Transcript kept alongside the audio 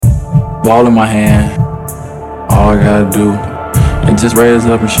Ball in my hand, all I gotta do is just raise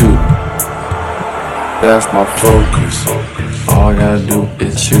up and shoot. That's my focus. All I gotta do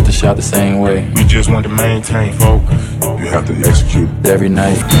is shoot the shot the same way. We just want to maintain focus. You have to execute every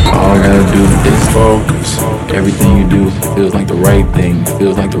night. All I gotta do is focus. Everything you do feels like the right thing,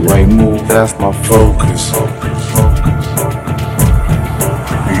 feels like the right move. That's my focus.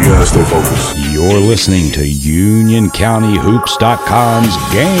 You gotta stay focused. You're listening to UnionCountyHoops.com's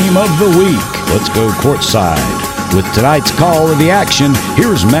Game of the Week. Let's go courtside. With tonight's call of the action,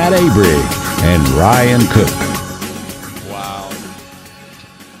 here's Matt Abrig and Ryan Cook.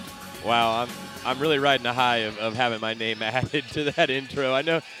 Wow, I'm really riding a high of having my name added to that intro. I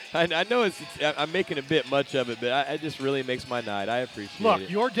know I'm making a bit much of it, but it just really makes my night. I appreciate it. Look,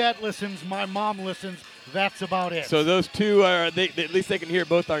 your dad listens, my mom listens. That's about it. So those two are, at least they can hear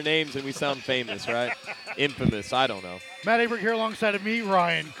both our names and we sound famous, right? Infamous, I don't know. Matt Abrig here alongside of me,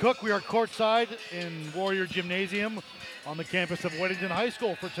 Ryan Cook. We are courtside in Warrior Gymnasium on the campus of Weddington High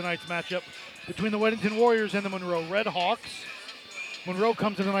School for tonight's matchup between the Weddington Warriors and the Monroe Red Hawks. Monroe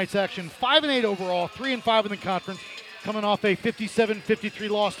comes into tonight's action 5-8 overall, 3-5 in the conference, coming off a 57-53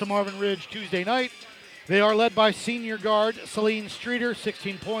 loss to Marvin Ridge Tuesday night. They are led by senior guard Celine Streeter,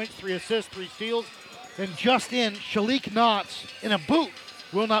 16 points, 3 assists, 3 steals. And just in, Shalik Knotts in a boot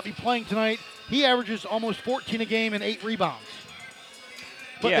will not be playing tonight. He averages almost 14 a game and 8 rebounds.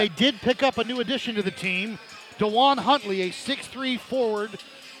 But they did pick up a new addition to the team, DeJuan Huntley, a 6'3 forward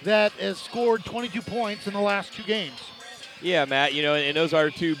that has scored 22 points in the last 2 games. Yeah, Matt, and those are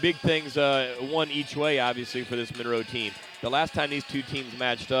two big things, one each way, obviously, for this Monroe team. The last time these two teams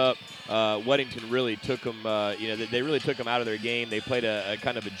matched up, Weddington really took them, they really took them out of their game. They played a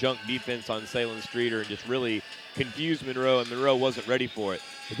kind of a junk defense on Celine Streeter and just really confused Monroe, and Monroe wasn't ready for it.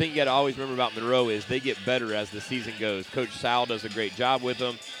 The thing you got to always remember about Monroe is they get better as the season goes. Coach Sal does a great job with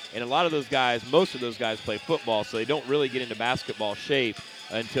them, and a lot of those guys, most of those guys play football, so they don't really get into basketball shape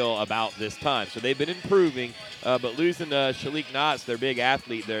until about this time. So they've been improving, but losing Shalik Knotts, their big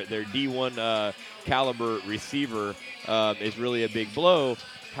athlete, their D1 caliber receiver, is really a big blow.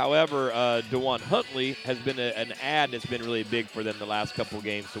 However, DeJuan Huntley has been an add that's been really big for them the last couple of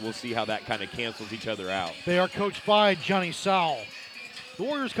games, so we'll see how that kind of cancels each other out. They are coached by Johnny Sowell. The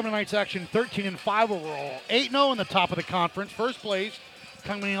Warriors come to tonight's action 13-5 overall, 8-0 in the top of the conference. First place,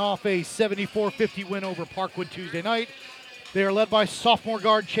 coming off a 74-50 win over Parkwood Tuesday night. They are led by sophomore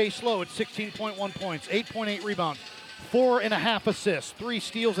guard Chase Lowe at 16.1 points, 8.8 rebounds, 4.5 assists, 3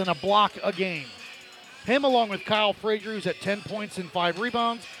 steals, and a block a game. Him along with Kyle Frazier, who's at 10 points and 5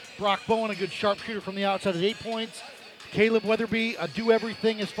 rebounds. Brock Bowen, a good sharpshooter from the outside at 8 points. Caleb Weatherby, a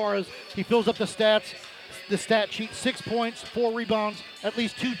do-everything as far as he fills up the stats. The stat sheet, 6 points, 4 rebounds, at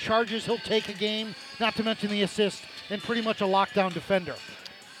least 2 charges he'll take a game, not to mention the assist, and pretty much a lockdown defender.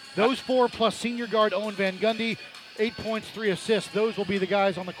 Those 4 plus senior guard Owen Van Gundy, 8 points, 3 assists. Those will be the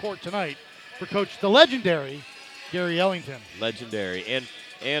guys on the court tonight for Coach the legendary Gary Ellington. Legendary. And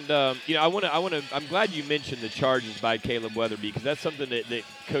I'm glad you mentioned the charges by Caleb Weatherby, because that's something that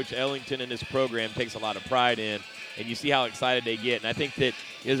Coach Ellington and his program takes a lot of pride in, and you see how excited they get. And I think that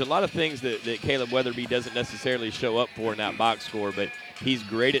there's a lot of things that Caleb Weatherby doesn't necessarily show up for in that box score, but he's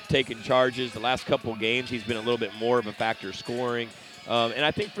great at taking charges. The last couple games, he's been a little bit more of a factor scoring. And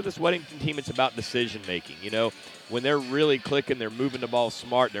I think for this Weddington team, it's about decision-making. When they're really clicking, they're moving the ball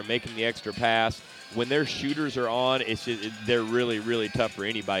smart, they're making the extra pass. When their shooters are on, they're really, really tough for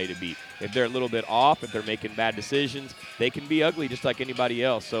anybody to beat. If they're a little bit off, if they're making bad decisions, they can be ugly just like anybody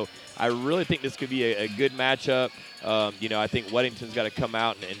else. So I really think this could be a good matchup. I think Weddington's got to come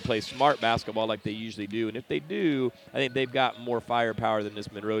out and play smart basketball like they usually do. And if they do, I think they've got more firepower than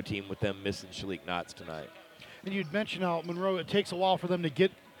this Monroe team with them missing Shalik Knotts tonight. And you'd mentioned how Monroe, it takes a while for them to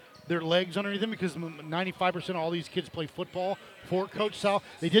get their legs underneath them because 95% of all these kids play football for Coach Sal.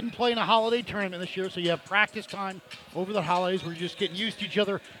 They didn't play in a holiday tournament this year, so you have practice time over the holidays where you're just getting used to each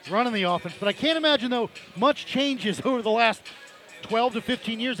other running the offense. But I can't imagine, though, much changes over the last 12 to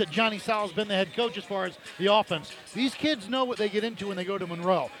 15 years that Johnny Sal's been the head coach as far as the offense. These kids know what they get into when they go to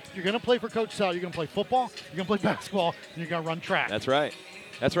Monroe. You're going to play for Coach Sal. You're going to play football, you're going to play basketball, and you're going to run track. That's right.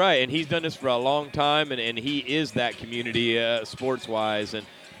 That's right, and he's done this for a long time, and he is that community sports-wise, and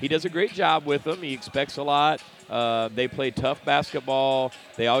he does a great job with them. He expects a lot. They play tough basketball.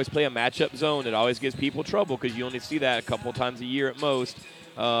 They always play a matchup zone that always gives people trouble because you only see that a couple times a year at most.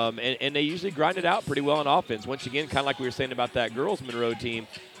 And they usually grind it out pretty well on offense. Once again, kind of like we were saying about that girls Monroe team,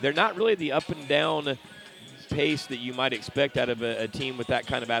 they're not really the up and down pace that you might expect out of a team with that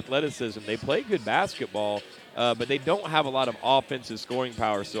kind of athleticism. They play good basketball, but they don't have a lot of offensive scoring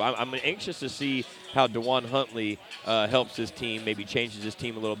power. So I'm anxious to see how DeJuan Huntley helps his team, maybe changes his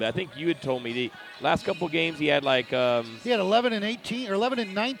team a little bit. I think you had told me the last couple games he had like he had 11 and 18 or 11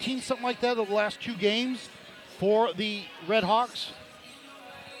 and 19, something like that, over the last 2 games for the Red Hawks.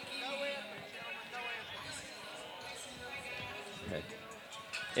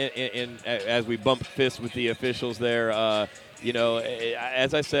 And as we bump fists with the officials there, you know,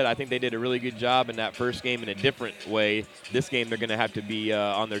 as I said, I think they did a really good job in that first game in a different way. This game, they're going to have to be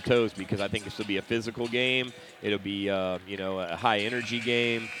on their toes because I think this will be a physical game. It'll be, you know, a high-energy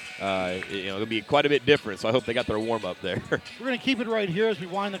game. You know, it'll be quite a bit different, so I hope they got their warm-up there. We're going to keep it right here as we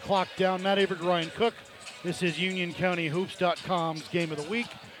wind the clock down. Matt Aberg, Ryan Cook. This is UnionCountyHoops.com's Game of the Week.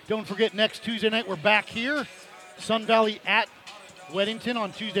 Don't forget, next Tuesday night, we're back here. Sun Valley at Weddington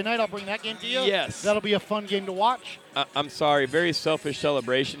on Tuesday night. I'll bring that game to you. Yes. That'll be a fun game to watch. I'm sorry, very selfish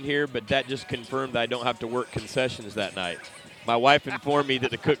celebration here, but that just confirmed that I don't have to work concessions that night. My wife informed me that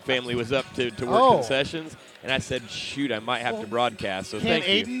the Cook family was up to work concessions, and I said, shoot, I might have to broadcast, so thank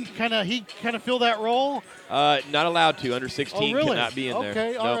you. Can Aiden kind of fill that role? Not allowed to. Under 16 really? cannot be in there.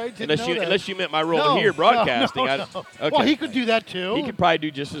 Okay, all right. Unless you meant my role here broadcasting. No. Okay. Well, he could do that too. He could probably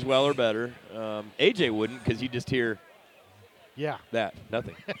do just as well or better. AJ wouldn't because you just hear that.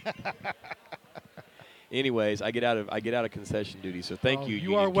 Nothing. Anyways, I get out of concession duty, so thank you.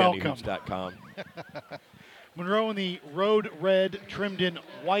 You are welcome. UnionCountyHoops.com. Monroe in the road red, trimmed in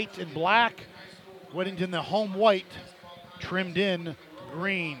white and black. Weddington the home white, trimmed in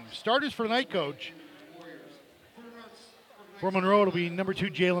green. Starters for tonight, Coach. For Monroe, it'll be number 2,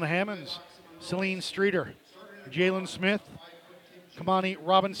 Jalen Hammonds, Celine Streeter, Jalen Smith, Kamani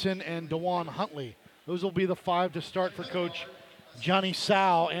Robinson, and DeJuan Huntley. Those will be the 5 to start for Coach Johnny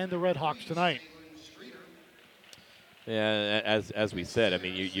Sow and the Red Hawks tonight. Yeah, as we said, I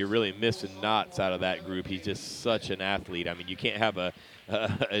mean, you're really missing Knotts out of that group. He's just such an athlete. I mean, you can't have a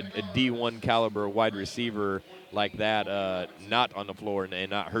D1 caliber wide receiver like that not on the floor and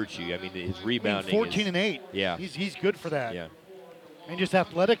not hurt you. I mean, his rebounding 14 and 8. Yeah. He's good for that. Yeah. And just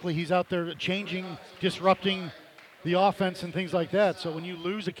athletically, he's out there changing, disrupting the offense and things like that. So when you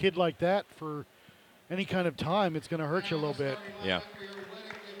lose a kid like that for any kind of time, it's going to hurt you a little bit. Yeah.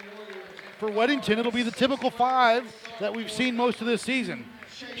 For Weddington, it'll be the typical 5 that we've seen most of this season.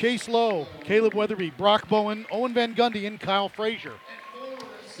 Chase Lowe, Caleb Weatherby, Brock Bowen, Owen Van Gundy, and Kyle Frazier.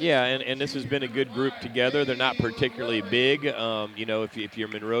 Yeah, and this has been a good group together. They're not particularly big. You know, if you're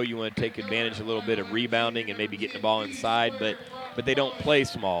Monroe, you want to take advantage a little bit of rebounding and maybe getting the ball inside, but they don't play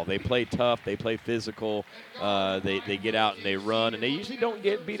small. They play tough. They play physical. They get out and they run, and they usually don't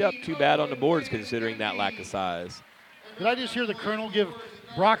get beat up too bad on the boards considering that lack of size. Did I just hear the Colonel give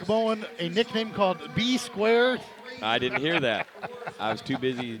Brock Bowen a nickname called B Squared? I didn't hear that. I was too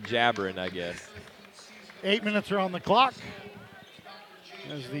busy jabbering, I guess. 8 minutes are on the clock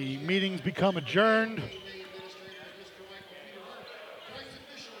as the meetings become adjourned.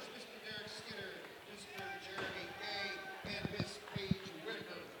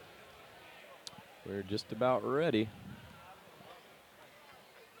 We're just about ready.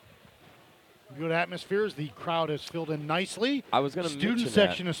 Good atmospheres. The crowd has filled in nicely. I was going to mention student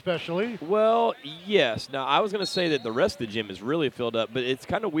section especially. Well, yes. Now, I was going to say that the rest of the gym is really filled up, but it's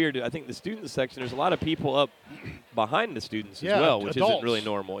kind of weird. I think the student section, there's a lot of people up behind the students as well, which adults, isn't really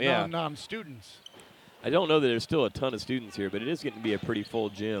normal. Yeah, non-students. I don't know that there's still a ton of students here, but it is going to be a pretty full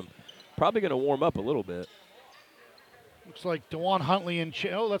gym. Probably going to warm up a little bit. Looks like DeJuan Huntley and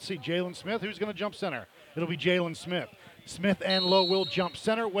let's see, Jalen Smith. Who's going to jump center? It'll be Jalen Smith. Smith and Lowe will jump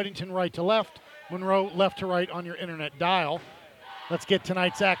center. Weddington right to left. Monroe left to right on your internet dial. Let's get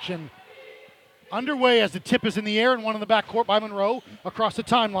tonight's action underway as the tip is in the air and one in the backcourt by Monroe across the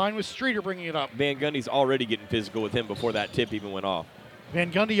timeline with Streeter bringing it up. Van Gundy's already getting physical with him before that tip even went off.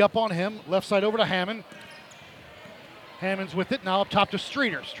 Van Gundy up on him. Left side over to Hammond. Hammond's with it. Now up top to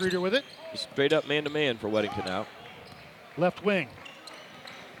Streeter. Streeter with it. Straight up man-to-man for Weddington now. Left wing.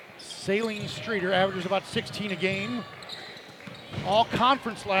 Saline Streeter averages about 16 a game. All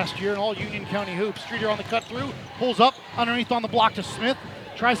conference last year in all Union County hoops. Streeter on the cut through, pulls up underneath on the block to Smith,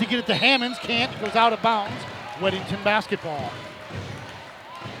 tries to get it to Hammonds, can't, goes out of bounds. Weddington basketball.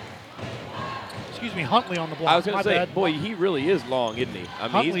 Excuse me, Huntley on the block. I was going to say, boy, he really is long, isn't he? I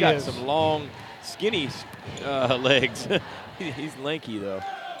mean, Huntley he's got is. some long, skinny legs. He's lanky, though.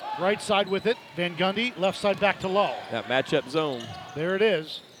 Right side with it, Van Gundy, left side back to Lowe. That matchup zone. There it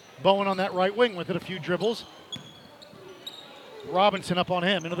is. Bowen on that right wing with it, a few dribbles. Robinson up on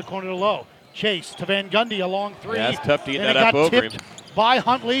him, into the corner to Lowe. Chase to Van Gundy, a long 3. Yeah, it's tough to get and that it up got over tipped him. by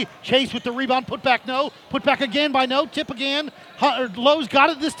Huntley. Chase with the rebound. Put back, no. Put back again by no. Tip again. Lowe's got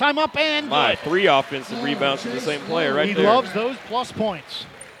it this time up and My, good. 3 offensive rebounds from the same player right He there. loves those plus points.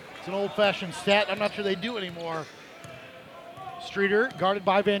 It's an old-fashioned stat. I'm not sure they do anymore. Streeter guarded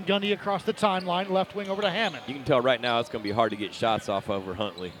by Van Gundy across the timeline. Left wing over to Hammond. You can tell right now it's going to be hard to get shots off over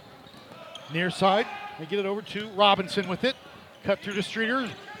Huntley. Near side. They get it over to Robinson with it. Cut through to Streeter.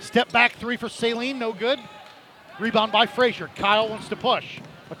 Step back 3 for Saline. No good. Rebound by Frazier. Kyle wants to push.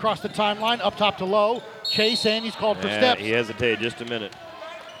 Across the timeline. Up top to Lowe. Chase, and he's called for steps. He hesitated just a minute.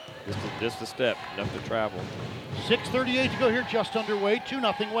 Just a step. Enough to travel. 6:38 to go here. Just underway.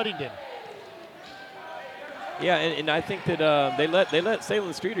 2-0 Weddington. Yeah, and I think that they let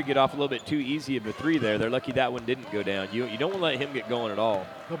Salem Streeter get off a little bit too easy of a 3 there. They're lucky that one didn't go down. You don't want to let him get going at all.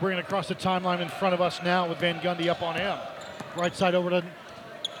 They'll bring it across the timeline in front of us now with Van Gundy up on him. Right side over to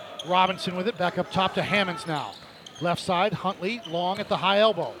Robinson with it. Back up top to Hammonds now. Left side, Huntley, long at the high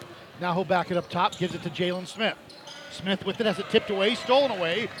elbow. Now he'll back it up top, gives it to Jalen Smith. Smith with it, has it tipped away, stolen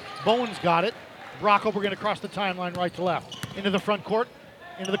away. Bowen's got it. Brocco bringing it across the timeline right to left. Into the front court,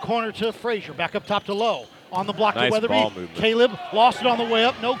 into the corner to Frazier. Back up top to Lowe. On the block Nice to Weatherby. ball movement. Caleb lost it on the way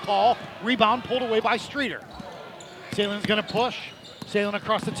up, no call. Rebound pulled away by Streeter. Salen's gonna push. Salen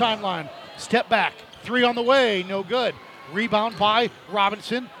across the timeline. Step back, 3 on the way, no good. Rebound by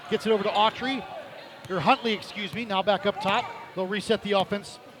Robinson. Gets it over to Autry. Or Huntley, excuse me. Now back up top. They'll reset the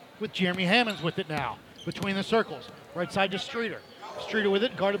offense with Jeremy Hammonds with it now. Between the circles. Right side to Streeter. Streeter with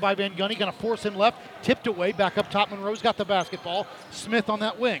it, guarded by Van Gundy. Gonna force him left. Tipped away. Back up top. Monroe's got the basketball. Smith on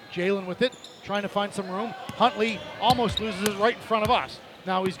that wing. Jalen with it. Trying to find some room. Huntley almost loses it right in front of us.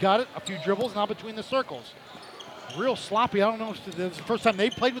 Now he's got it. A few dribbles. Now between the circles. Real sloppy. I don't know if this is the first time they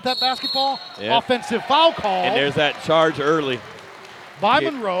played with that basketball. Yeah. Offensive foul call. And there's that charge early. By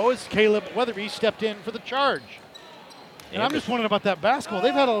Monroe as Caleb Weatherby stepped in for the charge. And I'm just wondering about that basketball.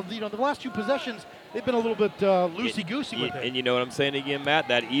 They've had the last 2 possessions, they've been a little bit loosey-goosey with it. And you know what I'm saying again, Matt?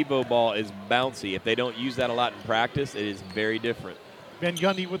 That Evo ball is bouncy. If they don't use that a lot in practice, it is very different. Van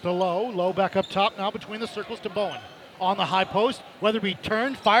Gundy with the low. Low back up top now between the circles to Bowen. On the high post, Weatherby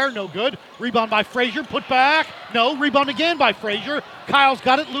turned, fire, no good. Rebound by Frazier, put back. No, rebound again by Frazier. Kyle's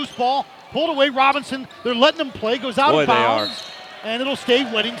got it, loose ball. Pulled away, Robinson. They're letting him play, goes out of bounds. And it'll stay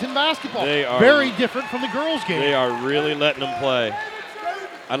Weddington basketball. They are very different from the girls' game. They are really letting them play.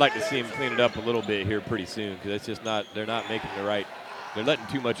 I'd like to see them clean it up a little bit here pretty soon because it's just not. They're not making the right. They're letting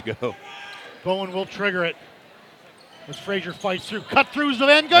too much go. Bowen will trigger it as Frazier fights through. Cut through to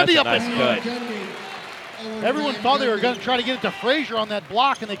Van Gundy up That's a nice and cut. everyone thought they were going to try to get it to Frazier on that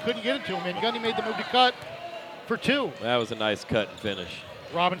block, and they couldn't get it to him. Van Gundy made the move to cut for 2. That was a nice cut and finish.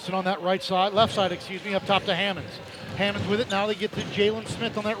 Robinson on that right side, left side, excuse me, up top to Hammonds. Hammonds with it. Now they get to Jalen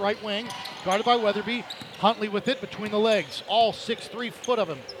Smith on that right wing, guarded by Weatherby. Huntley with it between the legs. All 6'3" foot of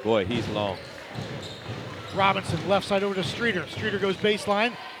him. Boy, he's long. Robinson left side over to Streeter. Streeter goes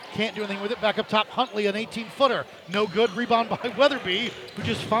baseline. Can't do anything with it. Back up top, Huntley, an 18-footer. No good. Rebound by Weatherby, who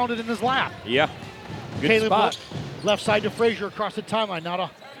just found it in his lap. Yeah. Good Caleb spot. left side to Frazier across the timeline. Now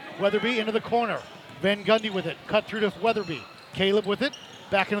to Weatherby into the corner. Van Gundy with it. Cut through to Weatherby. Caleb with it.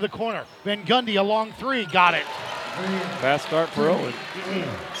 Back into the corner. Van Gundy, a long 3. Got it. Fast start for Owen.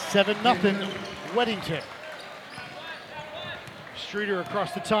 7-0 Weddington. Streeter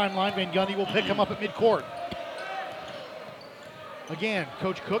across the timeline. Van Gundy will pick him up at midcourt. Again,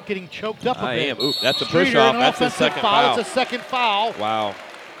 Coach Cook getting choked up a bit. Oop, that's a Streeter, push-off. an That's his offensive second foul. foul. It's a second foul. Wow.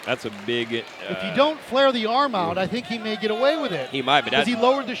 That's a big... If you don't flare the arm out, I think he may get away with it. He might, but because he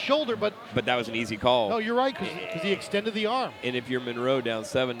lowered the shoulder, but that was an easy call. no, you're right, because he extended the arm. And if you're Monroe down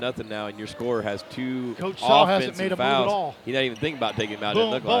 7-0 now and your scorer has 2 Coach Saul hasn't offensive made a fouls, move at all. He not even thinking about taking him out.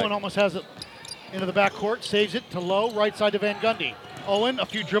 Didn't look Bowen like. almost has it into the backcourt, saves it to Lowe, right side to Van Gundy. Owen, a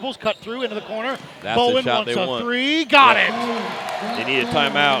few dribbles, cut through into the corner. That's Bowen the shot wants they a want. 3, got it. They need a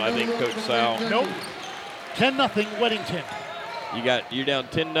timeout, I think, Coach Sal. Nope. 10-0 Weddington. You're down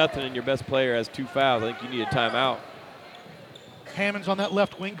 10-0 and your best player has 2 fouls. I think you need a timeout. Hammonds on that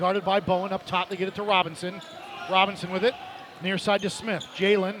left wing, guarded by Bowen. Up top, they get it to Robinson. Robinson with it. Near side to Smith.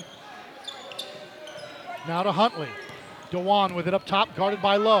 Jalen. Now to Huntley. Dewan with it up top, guarded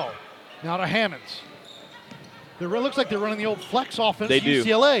by Lowe. Now to Hammonds. It looks like they're running the old flex offense. They do.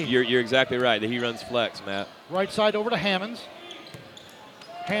 UCLA. You're exactly right. He runs flex, Matt. Right side over to Hammonds.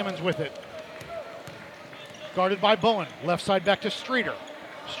 Hammonds with it. Guarded by Bowen. Left side back to Streeter.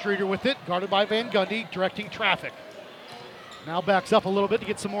 Streeter with it. Guarded by Van Gundy, directing traffic. Now backs up a little bit to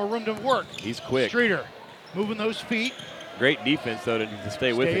get some more room to work. He's quick. Streeter moving those feet. Great defense, though, to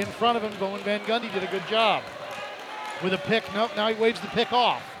stay with Stay him. in front of him. Bowen Van Gundy did a good job. With a pick. Nope, now he waves the pick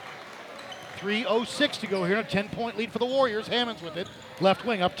off. 3:06 to go here. A 10-point lead for the Warriors. Hammonds with it. Left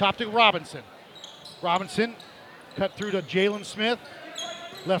wing up top to Robinson. Robinson cut through to Jalen Smith.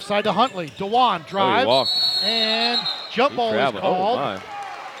 Left side to Huntley. Dewan drive. And jump ball is called.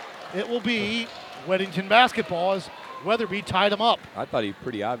 It will be Weddington basketball as Weatherby tied him up. I thought he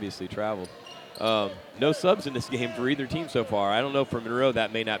pretty obviously traveled. No subs in this game for either team so far. I don't know, for Monroe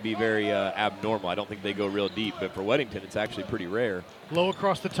that may not be very abnormal. I don't think they go real deep, but for Weddington it's actually pretty rare. Low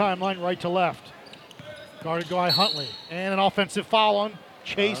across the timeline, right to left. Guarded by Huntley. And an offensive foul on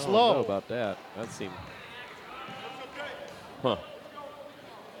Chase Lowe. I don't know about that. That seemed... Huh.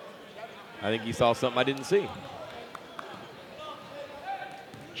 I think he saw something I didn't see.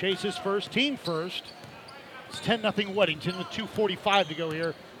 Chase's first, team first. It's 10-0 Weddington with 2:45 to go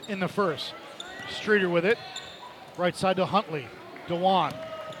here in the first. Streeter with it. Right side to Huntley. Dewan.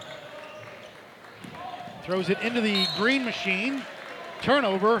 Throws it into the green machine.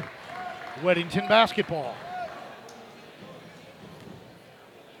 Turnover. Weddington basketball.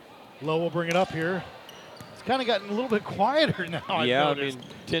 Lowe will bring it up here. It's kind of gotten a little bit quieter now. Yeah, I mean,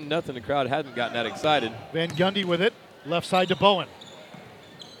 10-0. The crowd hasn't gotten that excited. Van Gundy with it. Left side to Bowen.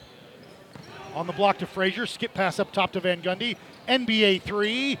 On the block to Frazier. Skip pass up top to Van Gundy. NBA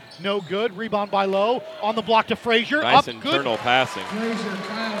three. No good. Rebound by Lowe. On the block to Frazier. Nice up, internal passing.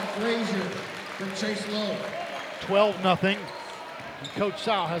 Kyle Frazier for Chase Lowe. 12-0. Coach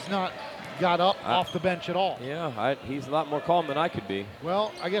Sal has not got up off the bench at all. Yeah, he's a lot more calm than I could be.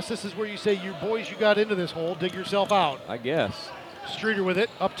 Well, I guess this is where you say, you boys, you got into this hole, dig yourself out. I guess. Streeter with it,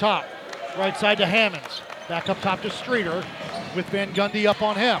 up top. Right side to Hammonds. Back up top to Streeter with Van Gundy up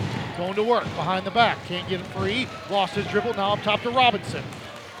on him. Going to work behind the back. Can't get it free. Lost his dribble. Now up top to Robinson.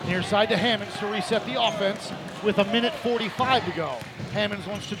 Near side to Hammonds to reset the offense with 1:45 to go. Hammonds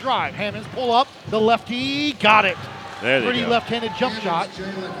wants to drive. Hammonds pull up. The lefty got it. Pretty left-handed jump shot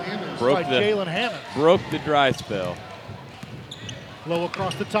by Jalen Hammonds. Broke the dry spell. Low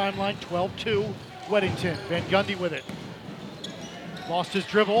across the timeline, 12-2, Weddington. Van Gundy with it. Lost his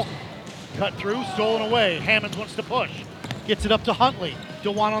dribble, cut through, stolen away. Hammonds wants to push. Gets it up to Huntley.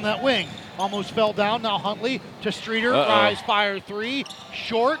 Dewan on that wing. Almost fell down. Now Huntley to Streeter. Rise, fire three.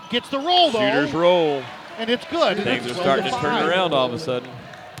 Short. Gets the roll, though. Shooter's roll. And it's good. Things are starting to turn around all of a sudden.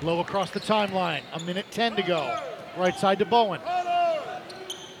 Low across the timeline. 1:10 to go. Right side to Bowen.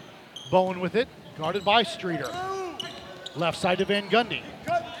 Bowen with it. Guarded by Streeter. Left side to Van Gundy.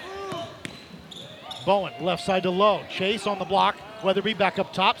 Bowen, left side to Lowe. Chase on the block. Weatherby back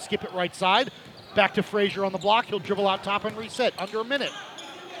up top. Skip it right side. Back to Frazier on the block. He'll dribble out top and reset. Under a minute.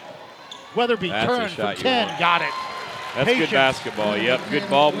 Weatherby turns from 10. Got it. That's Patience. good basketball. Yep, good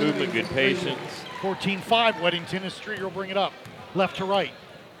ball movement, good patience. 14-5 Weddington as Streeter will bring it up. Left to right.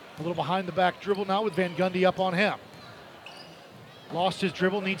 A little behind the back dribble now with Van Gundy up on him. Lost his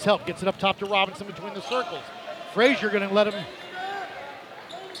dribble, needs help. Gets it up top to Robinson between the circles. Frazier going to let him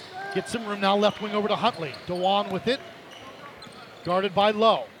get some room now. Left wing over to Huntley. Dewan with it. Guarded by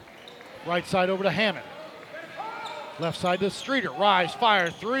Lowe. Right side over to Hammond. Left side to Streeter. Rise, fire,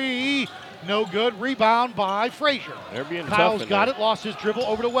 three. No good. Rebound by Frazier. They're being Kyle's tough. got it. Lost his dribble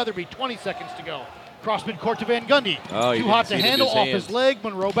over to Weatherby. 20 seconds to go. Cross midcourt to Van Gundy. Oh, Too hot to handle, off his leg.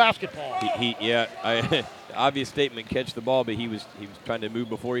 Monroe basketball. Obvious statement, catch the ball, but he was trying to move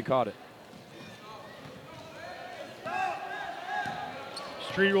before he caught it.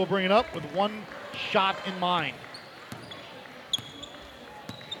 Streeter will bring it up with one shot in mind.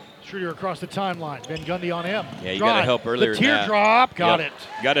 Streeter across the timeline. Van Gundy on him. Yeah, you got to help earlier than that. The teardrop, got it.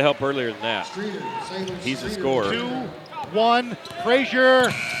 Got to help earlier than that. He's a scorer. 2-1. Frazier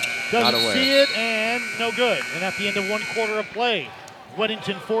doesn't see it, and no good. And at the end of one quarter of play,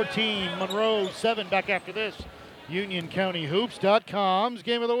 Weddington 14, Monroe 7. Back after this, UnionCountyHoops.com's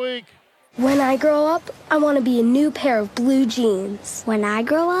Game of the Week. When I grow up, I want to be a new pair of blue jeans. When I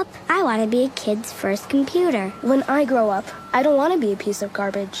grow up, I want to be a kid's first computer. When I grow up, I don't want to be a piece of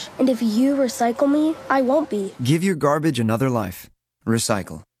garbage. And if you recycle me, I won't be. Give your garbage another life.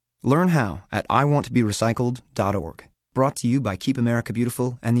 Recycle. Learn how at iwanttoberecycled.org. Brought to you by Keep America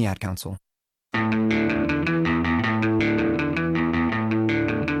Beautiful and the Ad Council.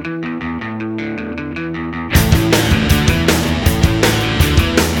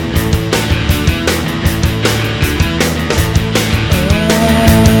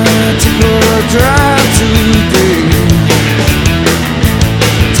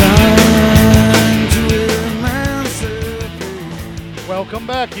 Welcome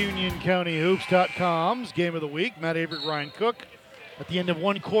back, UnionCountyHoops.com's Game of the Week. Matt Avery, Ryan Cook. At the end of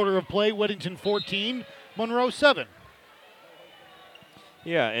one quarter of play, Weddington 14, Monroe 7.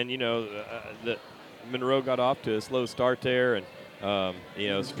 Yeah, and the Monroe got off to a slow start there, and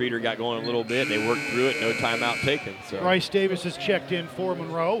Streeter got going a little bit. They worked through it. No timeout taken. So. Bryce Davis is checked in for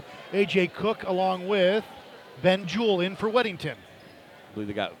Monroe. A.J. Cook along with Ben Jewell in for Weddington. I believe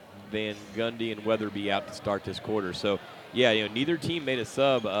they got Van Gundy and Weatherby out to start this quarter. So, yeah, neither team made a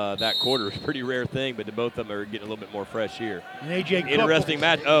sub that quarter. It's a pretty rare thing, but both of them are getting a little bit more fresh here. And A.J. Cook. Interesting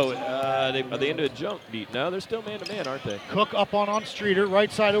match. Oh, are they into a jump beat? No, they're still man-to-man, aren't they? Cook up on Streeter.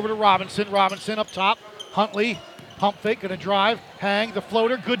 Right side over to Robinson. Robinson up top. Huntley. Pump fake, going to drive, hang, the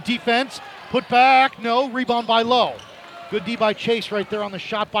floater, good defense, put back, no, rebound by Lowe. Good D by Chase right there on the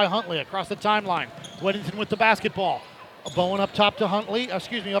shot by Huntley across the timeline. Weddington with the basketball. Bowen up top to Huntley, up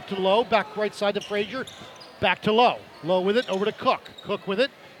to Lowe, back right side to Frazier, back to Lowe. Lowe with it, over to Cook. Cook with it,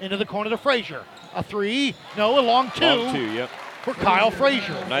 into the corner to Frazier. A three, no, a long two. Long two, yep. For Kyle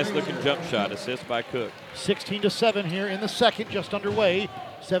Frazier. Nice looking jump shot, assist by Cook. 16-7 here in the second, just underway.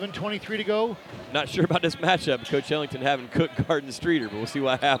 7:23 to go. Not sure about this matchup. Coach Ellington having Cook guarding Streeter, but we'll see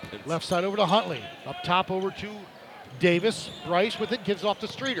what happens. Left side over to Huntley. Up top over to Davis. Bryce with it, gives off to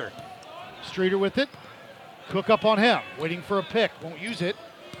Streeter. Streeter with it. Cook up on him, waiting for a pick. Won't use it.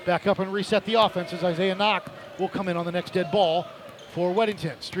 Back up and reset the offense as Isaiah Knock will come in on the next dead ball for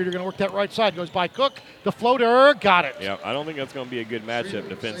Weddington. Streeter going to work that right side. Goes by Cook. The floater. Got it. Yeah, I don't think that's going to be a good matchup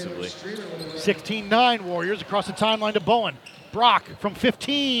defensively. 16-9 Warriors across the timeline to Bowen. Brock from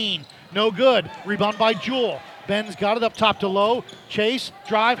 15. No good. Rebound by Jewell. Ben's got it up top to Lowe. Chase.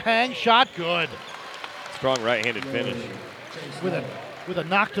 Drive. Hang. Shot. Good. Strong right-handed finish. With a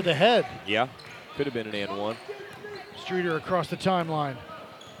knock to the head. Yeah. Could have been an and one. Streeter across the timeline.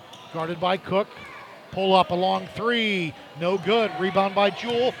 Guarded by Cook. Pull up a long three. No good. Rebound by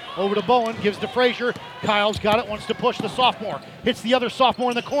Jewell. Over to Bowen. Gives to Frazier. Kyle's got it. Wants to push the sophomore. Hits the other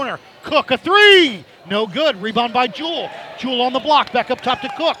sophomore in the corner. Cook a three. No good. Rebound by Jewell. Jewell on the block. Back up top to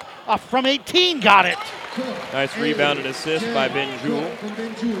Cook. From 18. Got it. Nice rebound and assist by Ben Jewell.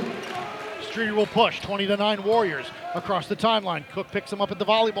 Streeter will push. 20-9 Warriors across the timeline. Cook picks him up at the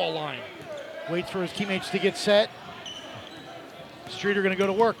volleyball line. Waits for his teammates to get set. Streeter going to go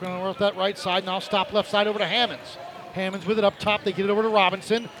to work. Going to work that right side. Now stop left side over to Hammonds. Hammonds with it up top. They get it over to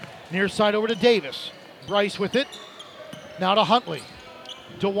Robinson. Near side over to Davis. Bryce with it. Now to Huntley.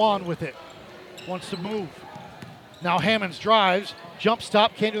 DeJuan with it. Wants to move. Now Hammonds drives. Jump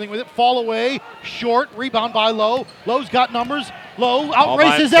stop. Can't do anything with it. Fall away. Short. Rebound by Lowe. Lowe's got numbers. Lowe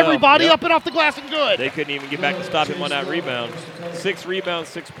outraces everybody. Up and off the glass and good. They couldn't even get back to stop him on that rebound. 6 rebounds,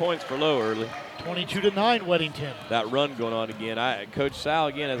 6 points for Lowe early. 22-9 Weddington. That run going on again. Coach Sal,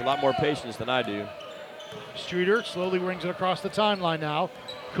 again, has a lot more patience than I do. Streeter slowly brings it across the timeline now.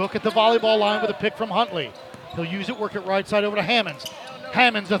 Cook at the volleyball line with a pick from Huntley. He'll use it, work it right side over to Hammonds.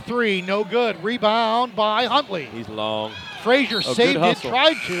 Hammonds a three, no good. Rebound by Huntley. He's long. Frazier saved it,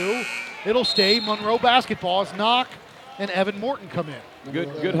 tried to. It'll stay Monroe basketball as Knock and Evan Morton come in.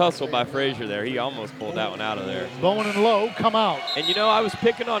 Good hustle by Frazier there. He almost pulled that one out of there. Bowen and Lowe come out. And, I was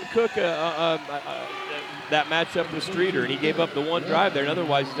picking on Cook that matchup with Streeter, and he gave up the one drive there, and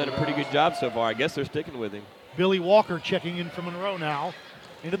otherwise he's done a pretty good job so far. I guess they're sticking with him. Billy Walker checking in for Monroe now.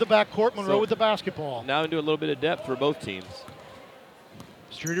 Into the backcourt, Monroe with the basketball. Now into a little bit of depth for both teams.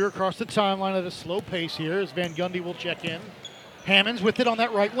 Streeter across the timeline at a slow pace here as Van Gundy will check in. Hammonds with it on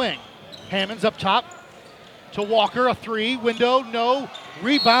that right wing. Hammonds up top to Walker, a three, window, no,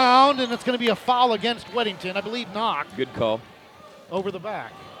 rebound, and it's going to be a foul against Weddington. I believe Knock. Good call. Over the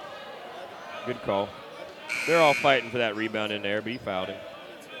back. Good call. They're all fighting for that rebound in there, but he fouled him.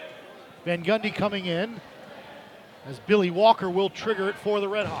 Van Gundy coming in as Billy Walker will trigger it for the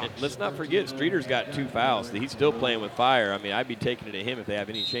Redhawks. And let's not forget, Streeter's got 2 fouls. He's still playing with fire. I mean, I'd be taking it to him if they have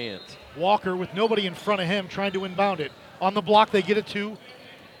any chance. Walker with nobody in front of him trying to inbound it. On the block, they get it to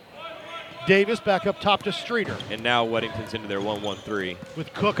Davis, back up top to Streeter. And now Weddington's into their 1-1-3.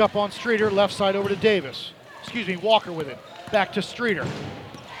 With Cook up on Streeter, left side over to Davis. Walker with it. Back to Streeter.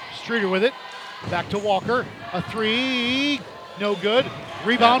 Streeter with it. Back to Walker. A three. No good.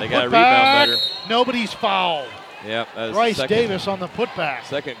 Rebound, yeah, put back. Better. Nobody's fouled. Yep. Bryce Davis on the putback.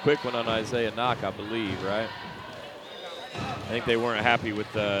 Second quick one on Isaiah Knock, I believe, right? I think they weren't happy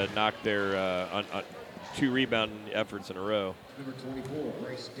with Knock there on 2 rebound efforts in a row.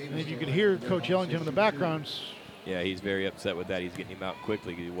 And if you could hear Coach Ellington in the background. Yeah, he's very upset with that. He's getting him out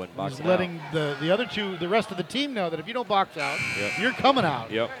quickly because he wasn't boxing out. He's letting the other two, the rest of the team know that if you don't box out, you're coming out.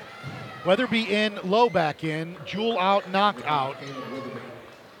 Yep. Weatherby in, Lowe back in, Jewell out, Knock out.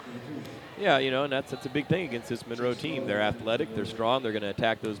 Yeah, and that's a big thing against this Monroe team. They're athletic, they're strong, they're going to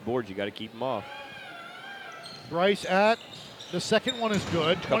attack those boards. You got to keep them off. Bryce at the second one is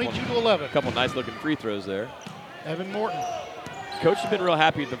good, 22-11. A couple nice looking free throws there. Evan Morton. Coach has been real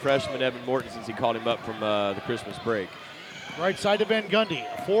happy with the freshman Evan Morton since he called him up from the Christmas break. Right side to Van Gundy.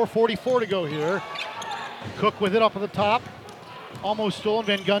 4:44 to go here. Cook with it up at the top. Almost stolen.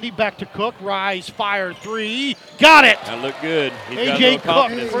 Van Gundy back to Cook. Rise, fire, three. Got it! That looked good. He's got a A.J. little Cook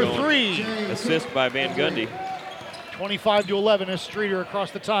confidence for going. three. Assist by Van Gundy. 25-11 as Streeter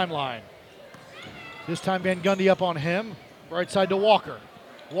across the timeline. This time Van Gundy up on him. Right side to Walker.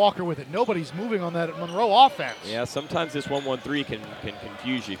 Walker with it. Nobody's moving on that Monroe offense. Yeah, sometimes this 1-1-3 can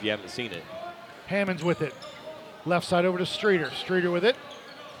confuse you if you haven't seen it. Hammonds with it. Left side over to Streeter. Streeter with it.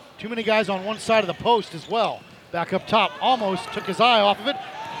 Too many guys on one side of the post as well. Back up top. Almost took his eye off of it.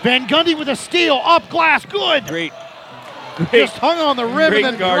 Van Gundy with a steal. Up glass. Good. Great. Just hung on the rim Great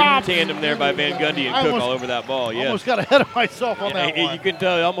and then guard dropped. tandem there by Van Gundy and I Cook almost- all over that ball. Yes. Almost got ahead of myself on that You one. can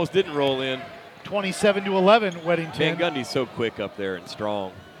tell it almost didn't roll in. 27-11 Weddington. Van Gundy's so quick up there and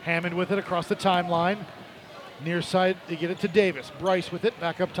strong. Hammond with it across the timeline. Near side, they get it to Davis. Bryce with it,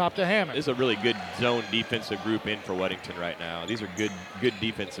 back up top to Hammond. This is a really good zone defensive group in for Weddington right now. These are good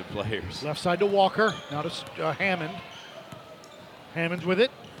defensive players. Left side to Walker, now to Hammond. Hammond's with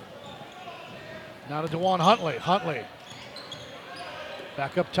it. Now to DeJuan Huntley. Huntley.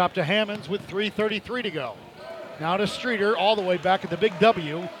 Back up top to Hammonds with 3:33 to go. Now to Streeter, all the way back at the big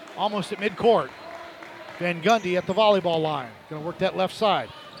W, almost at midcourt. Van Gundy at the volleyball line. Gonna work that left side.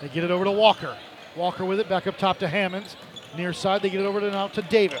 They get it over to Walker. Walker with it, back up top to Hammonds. Near side, they get it over now to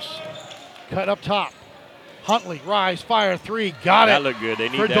Davis. Cut up top. Huntley, rise, fire, three. Got it. That looked good. They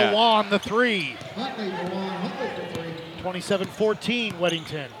need for that. DeJuan, the three. Huntley, DeJuan Huntley for three. 27-14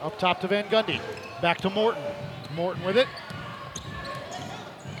 Weddington. Up top to Van Gundy. Back to Morton. Morton with it.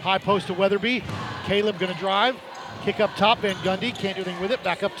 High post to Weatherby. Caleb gonna drive. Kick up top, Van Gundy. Can't do anything with it.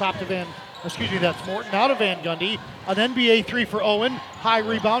 Back up top to that's Morton. Now to Van Gundy. An NBA three for Owen. High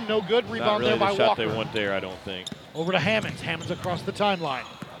rebound, no good. Not Rebound really there by the shot Walker. they want there, I don't think. Over to Hammonds. Hammonds across the timeline.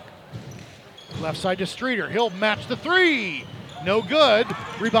 Left side to Streeter. He'll match the three. No good.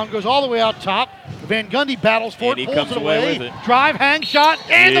 Rebound goes all the way out top. Van Gundy battles for And he it, pulls comes it away away. with it. Drive, hang shot,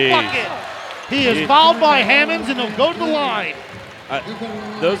 and the Jeez. bucket. He is fouled by Hammonds, and he'll go to the line.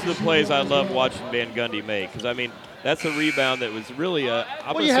 Those are the plays I love watching Van Gundy make, because, I mean, that's a rebound that was really a.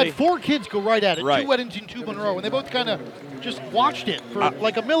 Well, you had four kids go right at it. Right. Two Weddington, two Monroe, and they both kind of just watched it for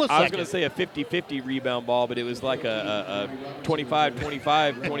like a millisecond. I was going to say a 50-50 rebound ball, but it was like a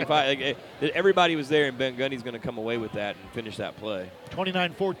 25-25, 25. Like, everybody was there, and Van Gundy's going to come away with that and finish that play.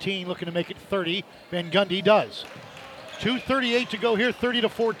 29-14, looking to make it 30. Van Gundy does. 2:38 to go here,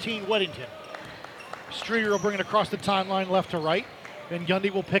 30-14 Weddington. Streeter will bring it across the timeline left to right. Van Gundy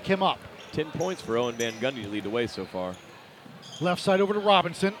will pick him up. 10 points for Owen Van Gundy to lead the way so far. Left side over to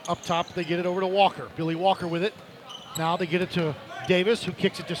Robinson. Up top, they get it over to Walker. Billy Walker with it. Now they get it to Davis, who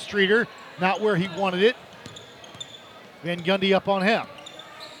kicks it to Streeter. Not where he wanted it. Van Gundy up on him.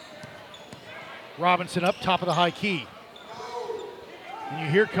 Robinson up top of the high key. And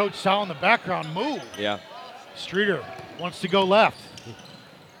you hear Coach Sal in the background move. Yeah. Streeter wants to go left.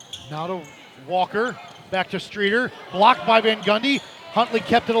 Now to Walker. Back to Streeter. Blocked by Van Gundy. Huntley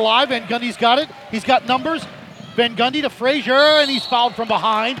kept it alive. Van Gundy's got it. He's got numbers. Van Gundy to Frazier, and he's fouled from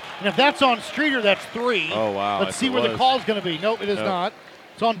behind. And if that's on Streeter, that's three. Oh, wow. Let's If see it where the was. call's going to be. Nope, it is Nope. not.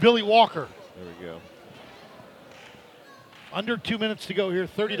 It's on Billy Walker. There we go. Under 2 minutes to go here,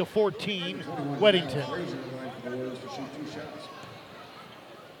 30-14, Weddington.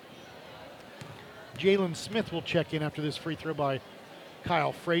 Jalen Smith will check in after this free throw by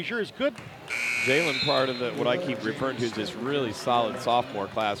Kyle Frazier. Is good. Jalen, part of what I keep referring to is this really solid sophomore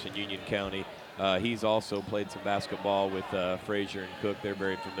class in Union County. He's also played some basketball with Frazier and Cook. They're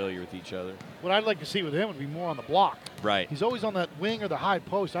very familiar with each other. What I'd like to see with him would be more on the block. Right. He's always on that wing or the high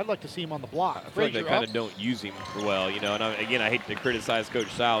post. I'd like to see him on the block. I feel like they Frazier kind up. of don't use him well, you know. And again, I hate to criticize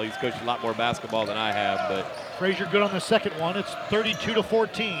Coach Sal. He's coached a lot more basketball than I have, but Frazier good on the second one. It's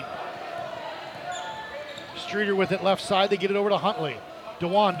 32-14. Streeter with it left side. They get it over to Huntley.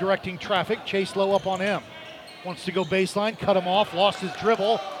 DeJuan directing traffic. Chase Lowe up on him. Wants to go baseline. Cut him off. Lost his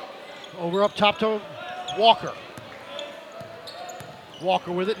dribble. Over up top to Walker.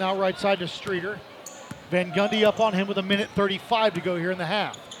 Walker with it. Now right side to Streeter. Van Gundy up on him with 1:35 to go here in the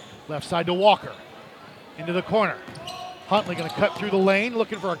half. Left side to Walker. Into the corner. Huntley going to cut through the lane.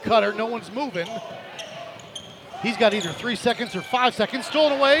 Looking for a cutter. No one's moving. He's got either 3 seconds or 5 seconds.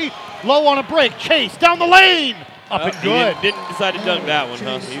 Stolen away. Low on a break. Chase down the lane. Up and he good. didn't decide to dunk that one,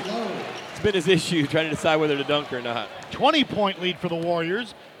 huh? It's been his issue trying to decide whether to dunk or not. 20-point lead for the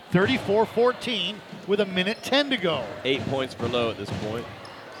Warriors. 34-14 with 1:10 to go. 8 points for Lowe at this point.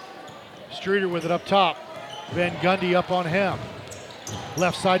 Streeter with it up top. Van Gundy up on him.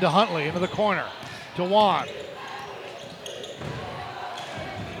 Left side to Huntley into the corner. DeJuan.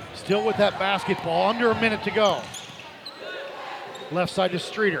 Still with that basketball. Under a minute to go. Left side to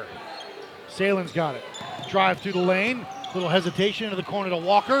Streeter. Salen's got it. Drive through the lane. Little hesitation into the corner to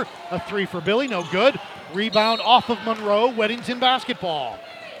Walker. A 3 for Billy, no good. Rebound off of Monroe. Weddington basketball.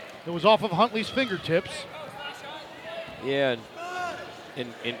 It was off of Huntley's fingertips. Yeah,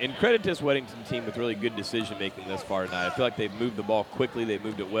 and credit to this Weddington team with really good decision-making thus far tonight. I feel like they've moved the ball quickly, they've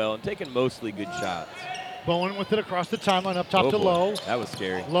moved it well, and taken mostly good shots. Bowen with it across the timeline, up top to boy. Lowe. That was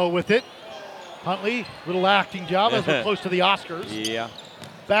scary. Lowe with it. Huntley, little acting job as we're close to the Oscars. Yeah.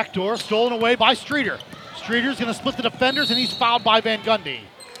 Backdoor, stolen away by Streeter. Streeter's going to split the defenders, and he's fouled by Van Gundy.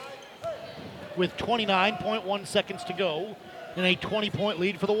 With 29.1 seconds to go, and a 20-point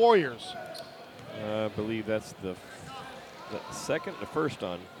lead for the Warriors. I believe that's the second, the first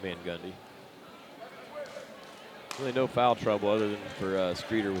on Van Gundy. Really no foul trouble other than for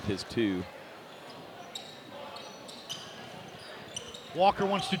Streeter with his 2. Walker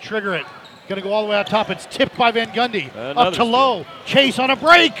wants to trigger it. Going to go all the way out top. It's tipped by Van Gundy. Another up to Lowe. Chase on a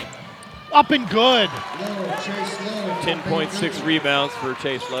break. Up and good. 10.6 rebounds for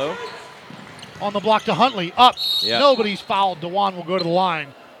Chase Lowe. On the block to Huntley. Up. Yep. Nobody's fouled. DeJuan will go to the line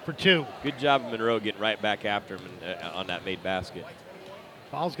for 2. Good job of Monroe getting right back after him on that made basket.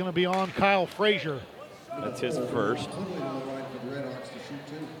 Foul's going to be on Kyle Frazier. That's his first.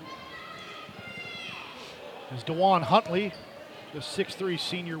 As DeJuan Huntley, the 6'3"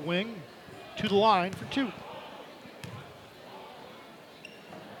 senior wing, to the line for 2.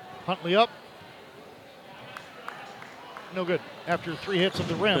 Huntley up. No good. After 3 hits of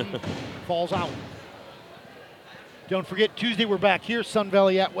the rim, falls out. Don't forget, Tuesday we're back here, Sun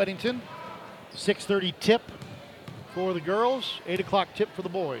Valley at Weddington. 6:30 tip for the girls, 8 o'clock tip for the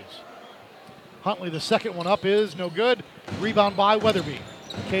boys. Huntley, the second one up, is no good. Rebound by Weatherby.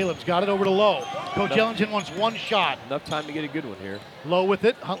 Caleb's got it over to Lowe. Coach Ellington wants 1 shot. Enough time to get a good one here. Lowe with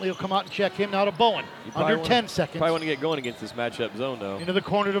it. Huntley will come out and check him now to Bowen. Under 10 seconds. Probably want to get going against this matchup zone, though. Into the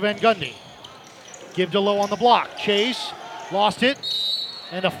corner to Van Gundy. Give to Lowe on the block. Chase, lost it.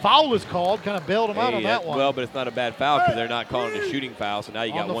 And a foul is called. Kind of bailed him out on that one. Well, but it's not a bad foul because they're not calling it a shooting foul, so now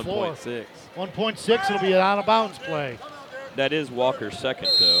you got 1.6. 1.6, it'll be an out-of-bounds play. That is Walker's second,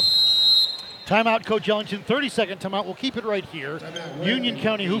 though. Timeout, Coach Ellington. 30-second timeout. We'll keep it right here.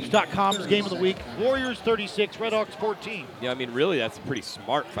 UnionCountyHoops.com's Game of the Week. Warriors 36, Redhawks 14. Yeah, I mean, really, that's a pretty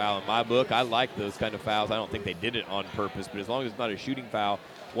smart foul in my book. I like those kind of fouls. I don't think they did it on purpose, but as long as it's not a shooting foul,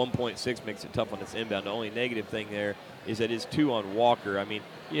 1.6 makes it tough on this inbound. The only negative thing there is that it's 2 on Walker. I mean,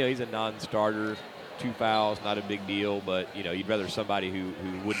 he's a non-starter. 2 fouls, not a big deal, but, you'd rather somebody who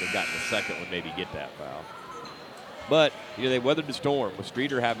wouldn't have gotten the second one maybe get that foul. But, they weathered the storm with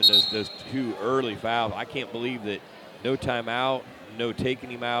Streeter having those 2 early fouls. I can't believe that no timeout, no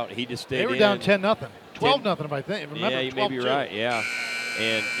taking him out. He just stayed in. They were down 10-0. 12-0 if I think. Remember, yeah, you may be right, yeah.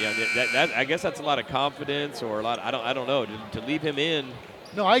 And, that I guess that's a lot of confidence or a lot, I don't know, to leave him in.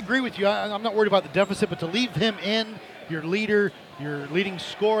 No, I agree with you. I'm not worried about the deficit, but to leave him in, your leader, your leading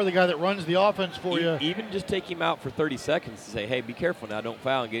scorer, the guy that runs the offense for you. Even just take him out for 30 seconds to say, hey, be careful now, don't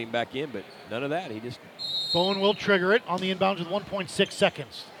foul, and get him back in. But none of that. He just. Bowen will trigger it on the inbounds with 1.6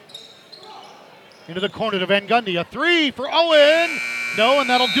 seconds. Into the corner to Van Gundy. A 3 for Owen. No, and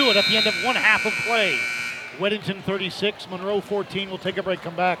that'll do it at the end of 1 half of play. Weddington 36, Monroe 14. We'll take a break,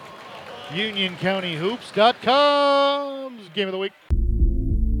 come back. UnionCountyHoops.com's Game of the Week.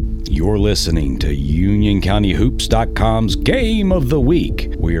 You're listening to UnionCountyHoops.com's Game of the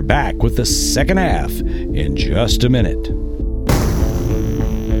Week. We're back with the second half in just a minute.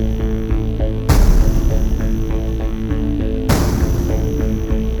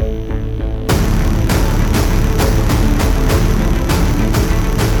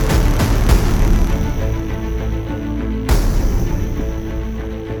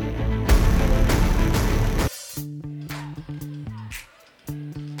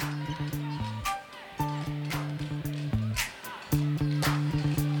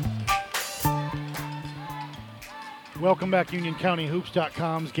 Welcome back,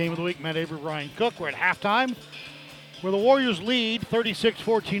 UnionCountyHoops.com's Game of the Week. Matt Avery, Ryan Cook. We're at halftime, where the Warriors lead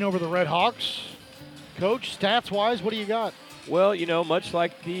 36-14 over the Redhawks. Coach, stats-wise, what do you got? Well, much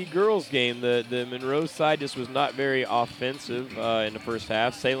like the girls' game, the Monroe side just was not very offensive in the first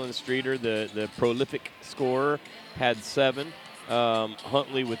half. Salen Streeter, the prolific scorer, had 7.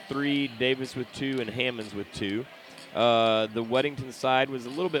 Huntley with 3, Davis with 2, and Hammonds with 2. The Weddington side was a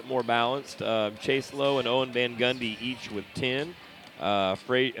little bit more balanced. Chase Lowe and Owen Van Gundy each with 10.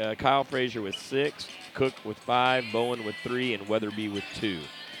 Kyle Frazier with 6. Cook with 5. Bowen with 3. And Weatherby with 2.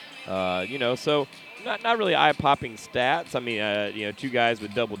 So not really eye-popping stats. I mean, 2 guys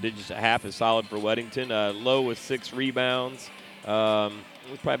with double digits at half is solid for Weddington. Lowe with 6 rebounds. It was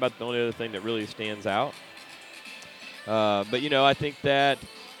probably about the only other thing that really stands out. But, I think that,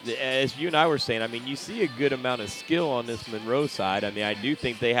 as you and I were saying, you see a good amount of skill on this Monroe side. I do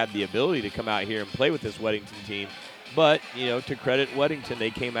think they have the ability to come out here and play with this Weddington team. But, to credit Weddington, they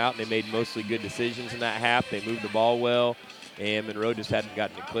came out and they made mostly good decisions in that half. They moved the ball well, and Monroe just hadn't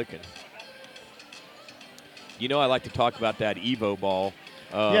gotten it clicking. I like to talk about that Evo ball.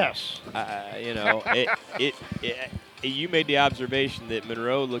 Yes. You made the observation that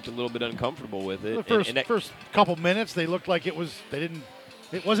Monroe looked a little bit uncomfortable with it. The first couple minutes, they looked like it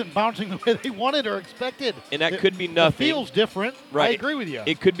wasn't bouncing the way they wanted or expected. And that could be nothing. It feels different. Right. I agree with you.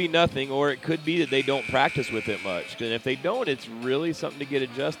 It could be nothing, or it could be that they don't practice with it much. And if they don't, it's really something to get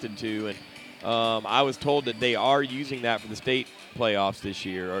adjusted to. And I was told that they are using that for the state playoffs this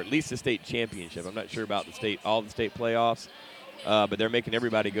year, or at least the state championship. I'm not sure about all the state playoffs, but they're making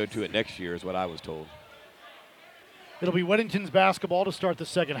everybody go to it next year is what I was told. It'll be Weddington's basketball to start the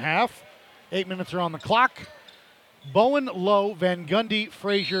second half. 8 minutes are on the clock. Bowen, Lowe, Van Gundy,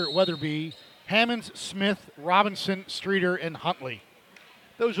 Frazier, Weatherby, Hammonds, Smith, Robinson, Streeter, and Huntley.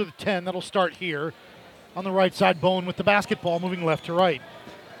 Those are the 10 that'll start here. On the right side, Bowen with the basketball, moving left to right.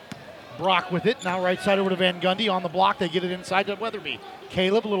 Brock with it. Now right side over to Van Gundy. On the block, they get it inside to Weatherby.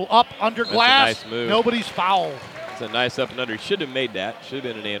 Caleb, a little up, under glass. That's a nice move. Nobody's fouled. It's a nice up and under. Should have made that. Should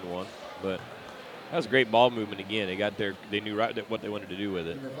have been an and one. But that was great ball movement again. They knew right what they wanted to do with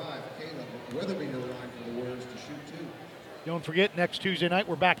it. Number 5, Caleb Weatherby to the line for the Warriors to shoot 2. Don't forget, next Tuesday night,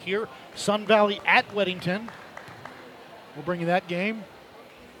 we're back here. Sun Valley at Weddington. We'll bring you that game.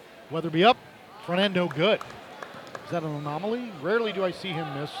 Weatherby up. Front end no good. Is that an anomaly? Rarely do I see him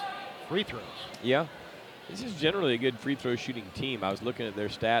miss free throws. Yeah. This is generally a good free throw shooting team. I was looking at their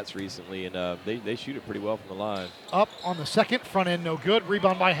stats recently, and they shoot it pretty well from the line. Up on the second. Front end no good.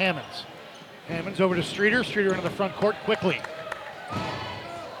 Rebound by Hammonds. Hammonds over to Streeter. Streeter into the front court quickly.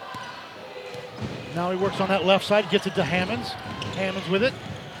 Now he works on that left side, gets it to Hammonds. Hammonds with it.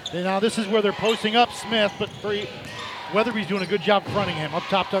 Now this is where they're posting up Smith, but Weatherby's doing a good job fronting him. Up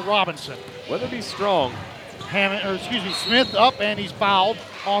top to Robinson. Weatherby's strong. Smith up, and he's fouled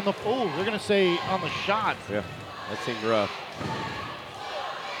on the. Oh, they're going to say on the shot. Yeah, that seemed rough.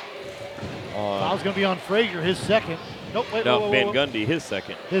 Foul's going to be on Frazier, his second. Nope, wait, no, Van Gundy, his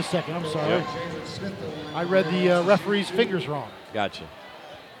second. His second, I'm sorry. Yep. I read the referee's fingers wrong. Gotcha.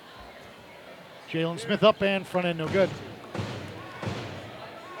 Jalen Smith up and front end no good.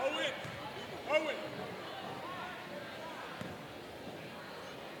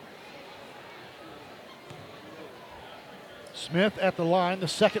 Smith at the line, the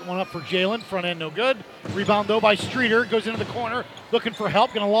second one up for Jalen, front end no good. Rebound though by Streeter, goes into the corner, looking for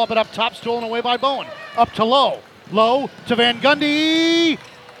help, gonna lob it up top, stolen away by Bowen. Up to Lowe, Lowe to Van Gundy,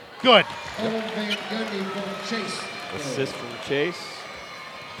 good. Van Gundy from Chase. Assist from Chase,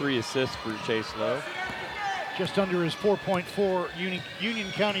 3 assists for Chase Lowe. Just under his 4.4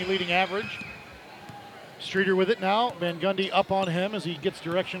 Union County leading average. Streeter with it now, Van Gundy up on him as he gets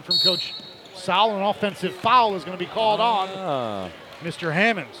direction from Coach Sowell. An offensive foul is going to be called on Mr.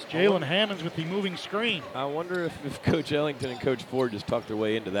 Hammonds. Jalen Hammonds with the moving screen. I wonder if Coach Ellington and Coach Ford just talked their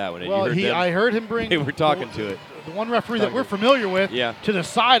way into that one. Well, I heard him bring. They were talking to it. The one referee that we're familiar with to the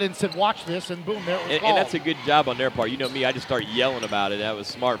side and said, watch this, and boom, there it was called. And that's a good job on their part. You know me, I just start yelling about it. That was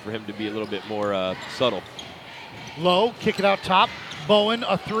smart for him to be a little bit more subtle. Low, kick it out top. Bowen,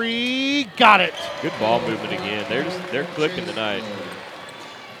 a 3, got it. Good ball movement again. They're clicking tonight.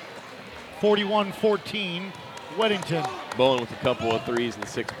 41-14, Weddington. Bowen with a couple of 3s and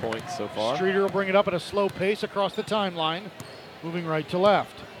 6 points so far. Streeter will bring it up at a slow pace across the timeline, moving right to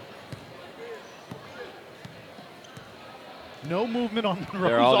left. No movement on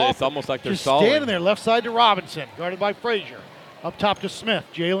Monroe's It's almost like they're just stalling. Standing there, left side to Robinson, guarded by Frazier. Up top to Smith.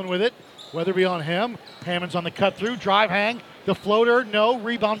 Jalen with it. Weatherby on him. Hammonds on the cut through. Drive hang. The floater, no.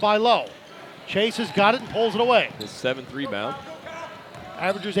 Rebound by Lowe. Chase has got it and pulls it away. His 7th rebound.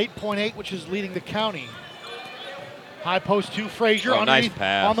 Averages 8.8, which is leading the county. High post to Frazier. Oh, nice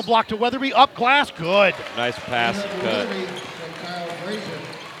pass. On the block to Weatherby. Up glass. Good. Nice pass and cut.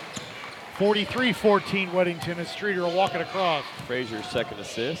 43-14 Weddington as Streeter will walk it across. Frazier's second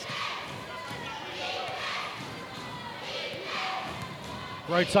assist.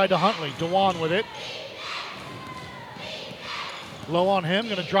 Right side to Huntley. Dewan with it. Low on him.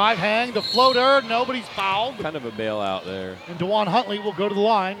 Going to drive, hang. The floater. Nobody's fouled. Kind of a bailout there. And Dewan Huntley will go to the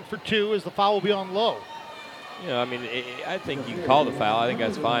line for 2 as the foul will be on Low. I think you can call the foul. I think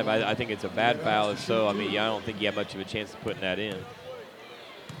that's fine. But I think it's a bad foul. So, I don't think you have much of a chance of putting that in.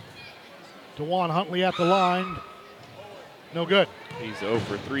 Dewan Huntley at the line. No good. He's 0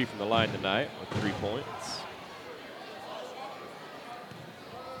 for 3 from the line tonight with 3 points.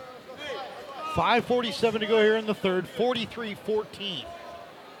 5:47 to go here in the third, 43-14.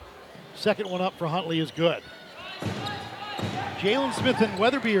 Second one up for Huntley is good. Jalen Smith and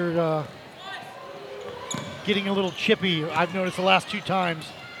Weatherby are getting a little chippy. I've noticed the last two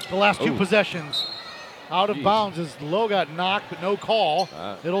possessions. Out of bounds as Lowe got knocked, but no call.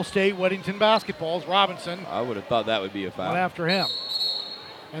 It'll stay Weddington basketballs. Robinson. I would have thought that would be a foul. Went after him.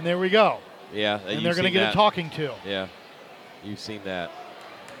 And there we go. Yeah. And they're going to get a talking to. Yeah. You've seen that.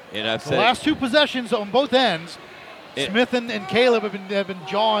 And I've The said last two possessions on both ends, Smith and Caleb have been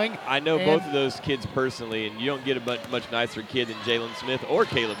jawing. I know both of those kids personally, and you don't get a much nicer kid than Jalen Smith or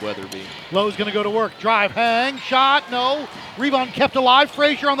Caleb Weatherby. Lowe's going to go to work. Drive, hang, shot, no. Rebound kept alive.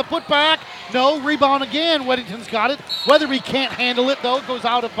 Frazier on the putback. No. Rebound again. Weddington's got it. Weatherby can't handle it, though. It goes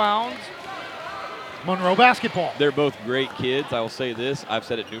out of bounds. Monroe basketball. They're both great kids. I will say this. I've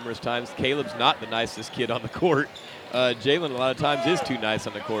said it numerous times. Caleb's not the nicest kid on the court. Jalen a lot of times is too nice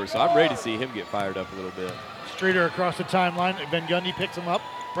on the court, so I'm ready to see him get fired up a little bit. Streeter across the timeline. Van Gundy picks him up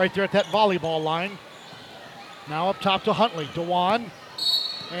right there at that volleyball line. Now up top to Huntley. Dewan.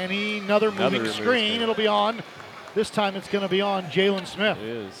 And another moving screen. It'll be on. This time it's going to be on Jalen Smith. It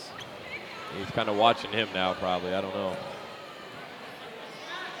is. He's kind of watching him now probably. I don't know.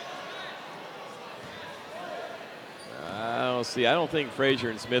 I don't think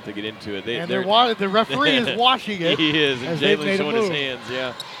Frazier and Smith will get into it. The referee is watching it. He is, and Jalen's showing his hands,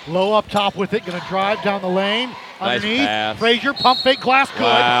 yeah. Low up top with it, going to drive down the lane. Nice Underneath, pass. Frazier, pump fake, glass good.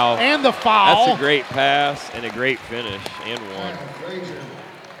 Wow. And the foul. That's a great pass and a great finish, and one.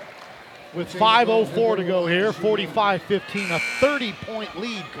 With 5:04 to go here, 45-15, a 30-point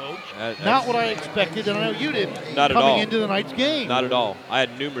lead, Coach. Not what I expected, and I know you didn't. Not at all. Coming into the night's game. Not at all. I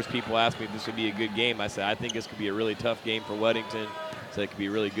had numerous people ask me if this would be a good game. I said I think this could be a really tough game for Weddington. So it could be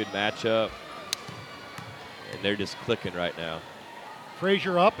a really good matchup. And they're just clicking right now.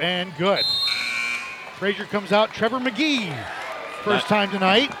 Frazier up and good. Frazier comes out. Trevor McGee, first time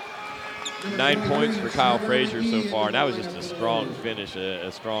tonight. 9 points for Kyle Frazier so far, and that was just a strong finish,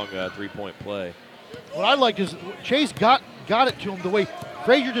 a strong three-point play. What I liked is Chase got it to him the way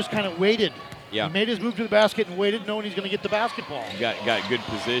Frazier just kind of waited. Yeah. He made his move to the basket and waited, knowing he's going to get the basketball. Got good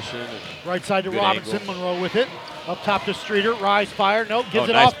position. Right side to good Robinson. angle. Monroe with it. Up top to Streeter. Rise fire. Nope. Gives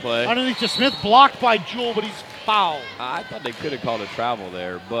it nice off. play. Underneath to Smith. Blocked by Jewell, but he's fouled. I thought they could have called a travel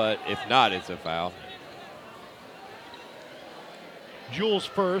there, but if not, it's a foul. Jewell's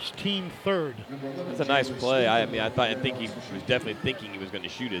first, team third. That's a nice play. I think he was definitely thinking he was going to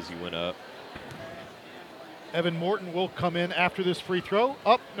shoot as he went up. Evan Morton will come in after this free throw.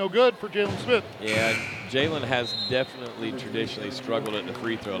 Up, no good for Jalen Smith. Yeah, Jalen has definitely traditionally struggled at the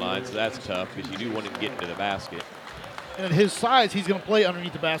free throw line, so that's tough because you do want him to get into the basket. And at his size, he's going to play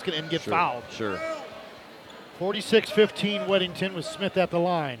underneath the basket and get fouled. Sure. 46-15 Weddington with Smith at the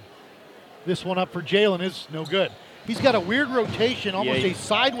line. This one up for Jalen is no good. He's got a weird rotation, almost a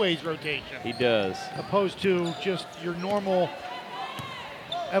sideways rotation. He does. Opposed to just your normal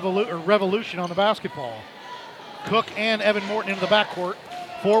revolution on the basketball. Cook and Evan Morton into the backcourt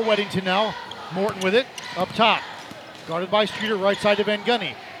for Weddington now. Morton with it, up top. Guarded by Streeter, right side to Van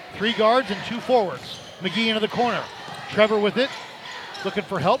Gundy. 3 guards and 2 forwards. McGee into the corner. Trevor with it, looking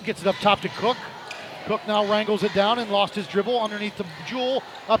for help, gets it up top to Cook. Cook now wrangles it down and lost his dribble underneath the Jewell.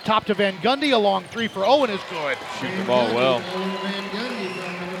 Up top to Van Gundy, a long 3 for Owen is good. Shoot the ball well.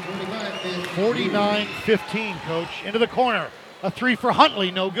 49-15, Coach. Into the corner. A 3 for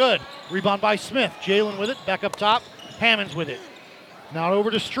Huntley, no good. Rebound by Smith. Jalen with it, back up top. Hammonds with it. Now over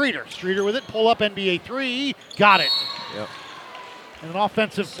to Streeter. Streeter with it, pull up NBA 3. Got it. Yep. And an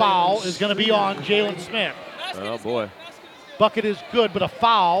offensive foul is going to be on Jalen Smith. Oh, boy. Bucket is good, but a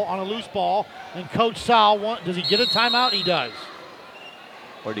foul on a loose ball. And Coach Sal, does he get a timeout? He does.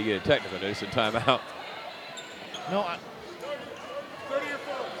 Or do you get a technical notice, a timeout? No.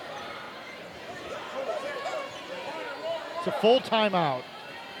 It's a full timeout.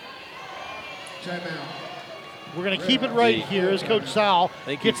 Timeout. We're going to keep it right here as Coach Sal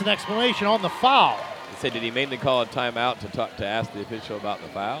gets an explanation on the foul. Say, did he mainly call a timeout to ask the official about the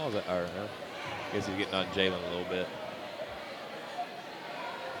foul? I guess he's getting on Jalen a little bit.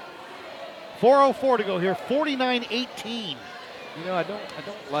 4:04 to go here. 49-18. You know, I don't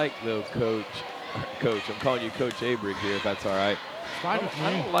like though, Coach. I'm calling you Coach Abrig here, if that's all right. Fine with me.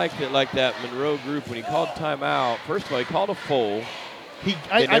 I don't like that Monroe group when he called timeout. First of all, he called a full.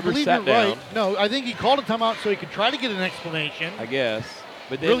 I believe you're right. No, I think he called a timeout so he could try to get an explanation. I guess,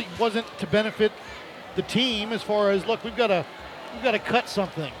 but then, really wasn't to benefit the team as far as look, we've got to cut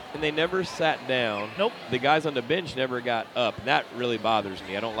something. And they never sat down. Nope. The guys on the bench never got up, and that really bothers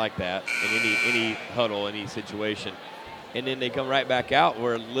me. I don't like that in any huddle, any situation. and then they come right back out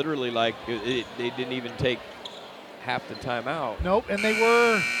where literally like they didn't even take half the timeout. Nope, and they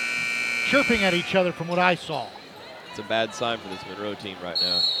were chirping at each other from what I saw. It's a bad sign for this Monroe team right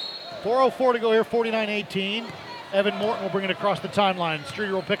now. 4:04 to go here, 49-18. Evan Morton will bring it across the timeline.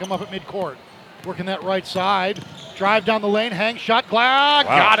 Streeter will pick him up at midcourt. Working that right side. Drive down the lane, hang shot, Glad,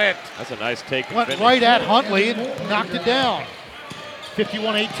 Wow. got it. That's a nice take. and Went finish. right at Huntley and knocked it down.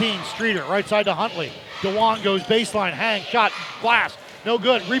 51-18, Streeter, right side to Huntley. DeWan goes baseline, hang, shot, glass, no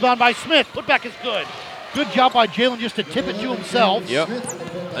good. Rebound by Smith, put back is good. Good job by Jalen just to tip it to himself. Yep. I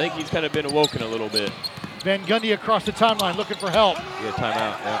think he's kind of been awoken a little bit. Van Gundy across the timeline looking for help. Yeah,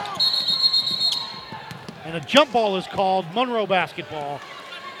 timeout. Yeah. And a jump ball is called, Monroe basketball.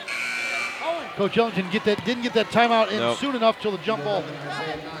 Coach Ellington didn't get that timeout in Nope. soon enough till the jump ball,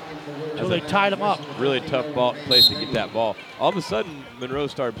 till they tied him up. Really tough place to get that ball. All of a sudden, Monroe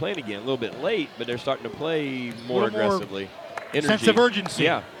started playing again, a little bit late, but they're starting to play more Little more aggressively. Sense of urgency.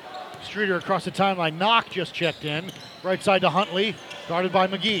 Yeah. Streeter across the timeline. Knock just checked in. Right side to Huntley, guarded by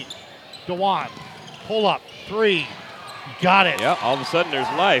McGee. DeWan, pull up, three. Got it. Yeah, all of a sudden there's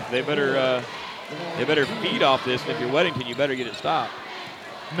life. They better feed off this. And if you're Weddington, you better get it stopped.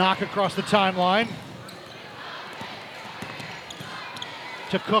 Knock across the timeline.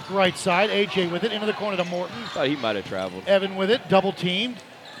 To Cook right side. AJ with it into the corner to Morton. Thought he might have traveled. Evan with it, double teamed.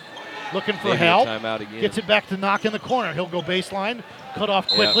 Looking for Maybe a help. timeout again. Gets it back to Knock in the corner. He'll go baseline, cut off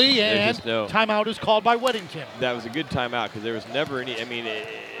quickly, Yeah, and just no. timeout is called by Weddington. That was a good timeout because there was never any. I mean,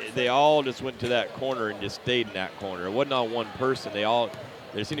 they all just went to that corner and just stayed in that corner. It wasn't on one person.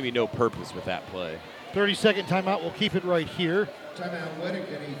 There seemed to be no purpose with that play. 30-second timeout. We'll keep it right here. Timeout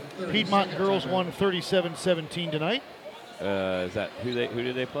Weddington. a 30 Piedmont second girls timeout. won 37-17 tonight. Is that who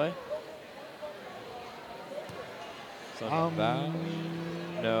did they play? Southern Valley?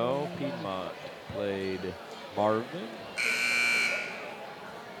 No, Piedmont played Marvin.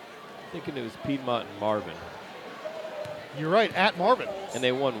 Thinking it was Piedmont and Marvin. You're right, at Marvin. And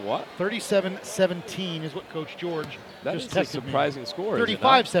they won what? 37-17 is what Coach George That just is a texted surprising score. is it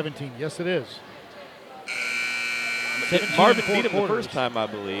not? 35-17, yes it is. Marvin 17 beat him the quarters. first time, I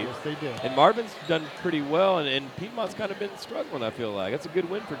believe. Yes, they did. And Marvin's done pretty well, and Piedmont's kind of been struggling, I feel like. That's a good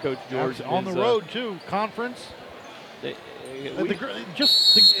win for Coach George. On the His, road, too. Conference. they-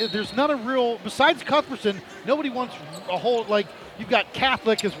 There's not a real, besides Cuthbertson, nobody wants a whole, like, you've got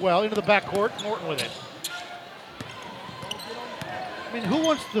Catholic as well into the backcourt, Norton with it. I mean, who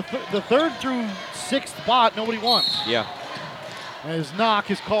wants the third through sixth spot? Nobody wants. yeah, As Knock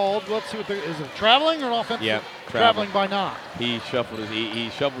is called, let's see what is it traveling or an offensive? Yeah, traveling by Knock. he shuffled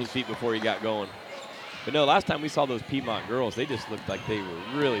his feet before he got going. But no, last time we saw those Piedmont girls, they just looked like they were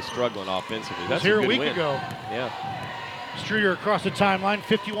really struggling offensively. That's Here a a good week win. ago. Yeah. Streeter across the timeline,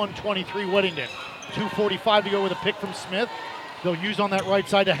 51-23 Weddington. 2:45 to go with a pick from Smith. They'll use on that right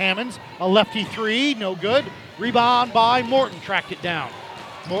side to Hammonds. A lefty three, no good. Rebound by Morton, tracked it down.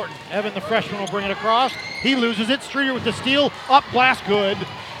 Morton, Evan the freshman will bring it across. He loses it. Streeter with the steal. Up, blast good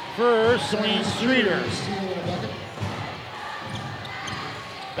for Celine Streeter.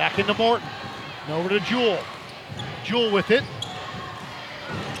 Back into Morton. And over to Jewell. Jewell with it.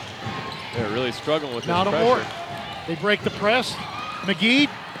 They're really struggling with this Now to pressure. Morton. They break the press. McGee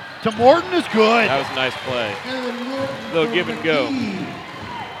to Morton is good. That was a nice play. Little give and go.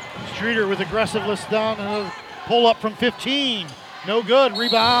 Streeter with aggressiveness down and a pull up from 15. No good.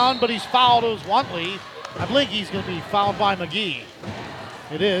 Rebound, but he's fouled. It was Wantley. I believe he's going to be fouled by McGee.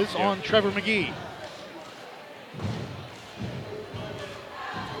 It is on Trevor McGee.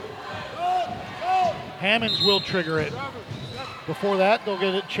 Hammonds will trigger it. Before that, they'll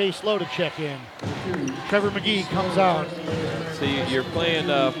get it Chase Lowe to check in. Trevor McGee comes out. So you're playing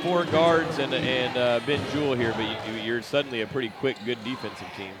 4 guards and Ben Jewell here, but you're suddenly a pretty quick, good defensive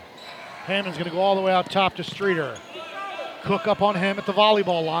team. Hammond's going to go all the way out top to Streeter. Cook up on him at the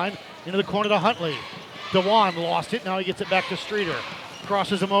volleyball line. Into the corner to Huntley. DeWan lost it. Now he gets it back to Streeter.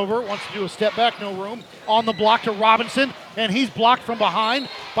 Crosses him over. Wants to do a step back. No room. On the block to Robinson. And he's blocked from behind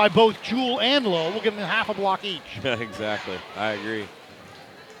by both Jewell and Lowe. We'll give them half a block each. Exactly. I agree.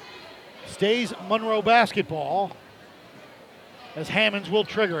 Stays Monroe basketball as Hammonds will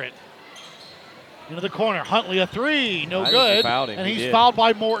trigger it. Into the corner. Huntley a three. No I think good. he fouled him. And He he's did. fouled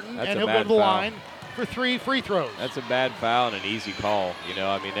by Morton. That's and a he'll go bad to the foul. line for 3 free throws. That's a bad foul and an easy call. You know,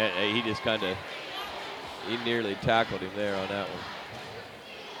 I mean, he just kind of, he nearly tackled him there on that one.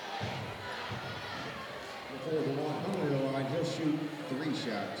 Before the 100 line, he'll shoot 3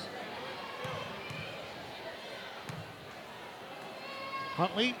 shots.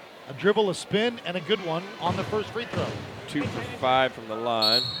 Huntley, a dribble, a spin, and a good one on the first free throw. 2 for 5 from the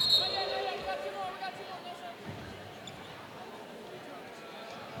line.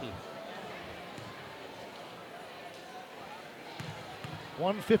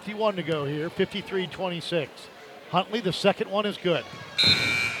 1:51 to go here, 53-26. Huntley, the second one is good.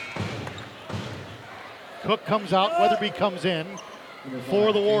 Cook comes out, Weatherby comes in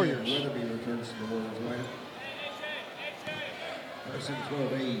for the Warriors. Weatherby returns to the Warriors lineup. Person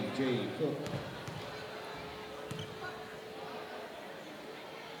 12A, Jay Cook.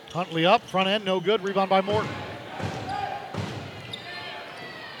 Huntley up, front end, no good. Rebound by Morton.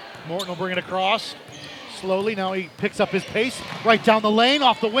 Morton will bring it across. Slowly, now he picks up his pace. Right down the lane,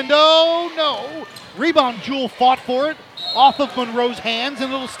 off the window, no. Rebound, Jewell fought for it. Off of Monroe's hands,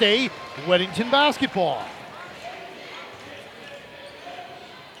 and it'll stay Weddington basketball.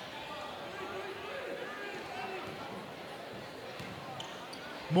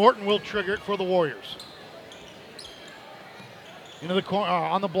 Morton will trigger it for the Warriors. Into the corner,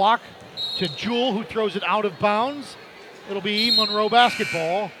 on the block to Jewell, who throws it out of bounds. It'll be Monroe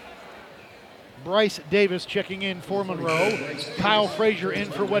basketball. Bryce Davis checking in for Monroe. Kyle Frazier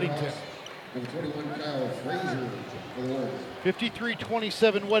in for Weddington. Number 21, Kyle Frazier for the Warriors.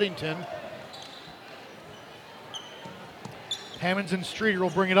 53-27 Weddington. Hammonds and Streeter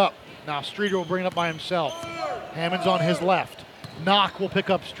will bring it up. Now Streeter will bring it up by himself. Hammonds on his left. Knock will pick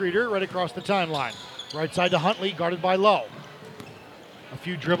up Streeter right across the timeline. Right side to Huntley, guarded by Lowe. A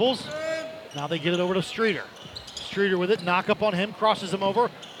few dribbles. Now they get it over to Streeter. Streeter with it, knock up on him, crosses him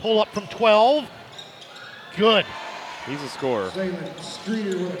over, pull up from 12. Good. He's a scorer.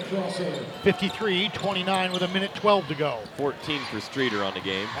 Streeter with a crossover. 53-29 with 1:12 to go. 14 for Streeter on the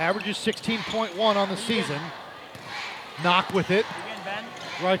game. Averages 16.1 on the season. Knock with it.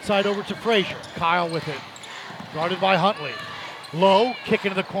 Right side over to Frazier. Kyle with it. Guarded by Huntley. Lowe, kick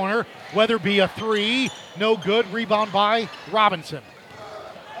into the corner. Weatherby a three. No good. Rebound by Robinson.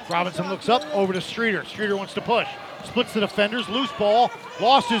 Robinson looks up, over to Streeter. Streeter wants to push. Splits the defenders, loose ball.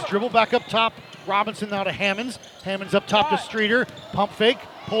 Lost his dribble, back up top. Robinson now to Hammonds. Hammonds up top to Streeter. Pump fake,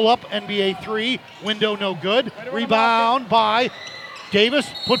 pull up, NBA three. Window no good. Rebound by Davis.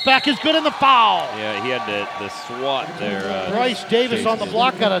 Put back is good in the foul. Yeah, he had the swat there. Bryce Davis on the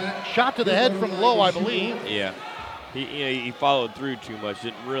block, got a shot to the head from Lowe, I believe. Yeah. He followed through too much.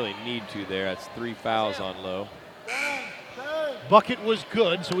 Didn't really need to there. That's 3 fouls on Lowe. Bucket was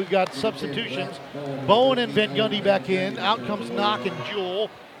good, so we've got substitutions. Bowen and Van Gundy back in. Out comes Knock and Jewell.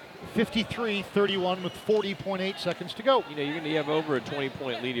 53-31 with 40.8 seconds to go. You know, you're going to have over a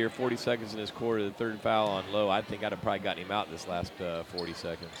 20-point lead here, 40 seconds in this quarter, the third foul on Lowe. I think I'd have probably gotten him out this last 40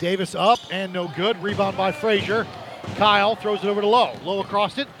 seconds. Davis up and no good. Rebound by Frazier. Kyle throws it over to Lowe. Lowe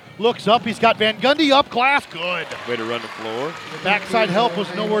across it. Looks up. He's got Van Gundy up. Glass good. Way to run the floor. Backside help was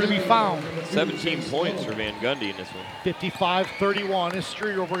nowhere to be found. 17 points for Van Gundy in this one. 55-31 is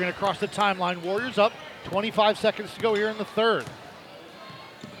Streeter bringing across the timeline. Warriors up. 25 seconds to go here in the third.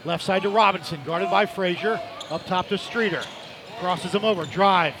 Left side to Robinson, guarded by Frazier. Up top to Streeter. Crosses him over.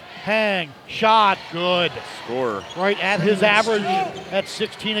 Drive. Hang. Shot. Good. Scorer. Right at his average at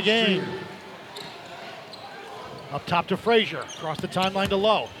 16 a game. Up top to Frazier. Across the timeline to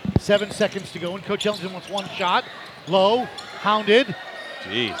Lowe. 7 seconds to go, and Coach Ellington wants one shot. Lowe, hounded.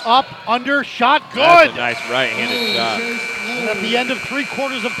 Jeez. Up, under, shot, good. That's a nice right-handed shot. And at the end of 3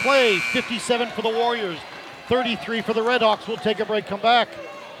 quarters of play, 57 for the Warriors, 33 for the Redhawks. We'll take a break, come back.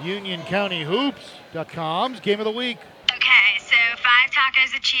 UnionCountyHoops.com's Game of the Week. Okay, so 5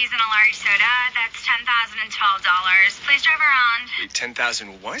 tacos of cheese and a large soda. That's $10,012. Please drive around. Wait,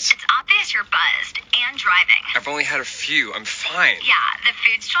 10,000 what? It's obvious you're buzzed and driving. I've only had a few. I'm fine. Yeah, the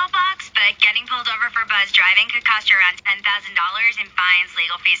food's $12, but getting pulled over for buzz driving could cost you around $10,000 in fines,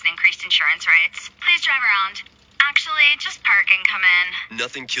 legal fees, and increased insurance rates. Please drive around. Actually, just park and come in.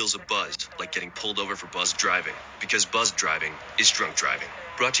 Nothing kills a buzz like getting pulled over for buzz driving, because buzz driving is drunk driving.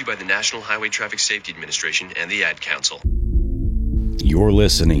 Brought to you by the National Highway Traffic Safety Administration and the Ad Council. You're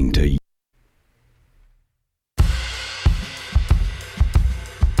listening to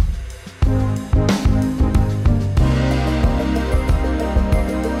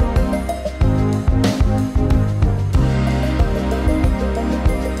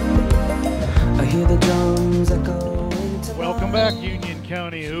Welcome back,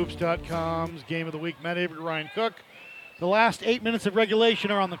 UnionCountyHoops.com's Game of the Week. Matt Avery, Ryan Cook. The last 8 minutes of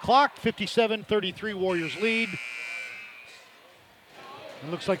regulation are on the clock. 57-33 Warriors lead. It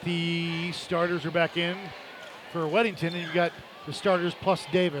looks like the starters are back in for Weddington, and you've got the starters plus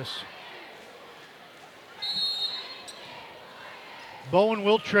Davis. Bowen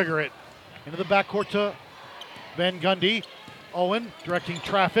will trigger it. Into the backcourt to Van Gundy. Owen directing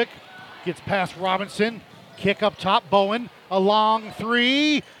traffic. Gets past Robinson. Kick up top. Bowen. A long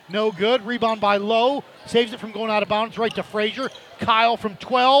three. No good. Rebound by Lowe. Saves it from going out of bounds right to Frazier. Kyle from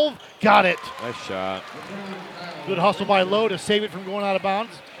 12. Got it. Nice shot. Good hustle by Lowe to save it from going out of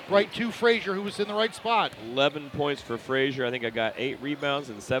bounds. Right to Frazier, who was in the right spot. 11 points for Frazier. I think I got 8 rebounds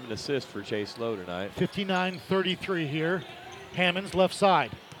and 7 assists for Chase Lowe tonight. 59-33 here. Hammonds left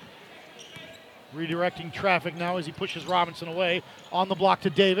side. Redirecting traffic now as he pushes Robinson away. On the block to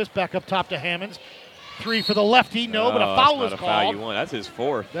Davis. Back up top to Hammonds. 3 for the lefty. No, but a foul is called. called. You want. That's his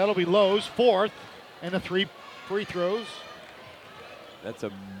 4th. That'll be Lowe's 4th. And the 3 free throws. That's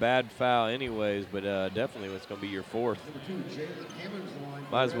a bad foul anyways, but definitely it's going to be your 4th.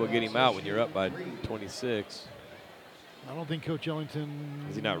 Might as well get him out when you're up by 26. I don't think Coach Ellington...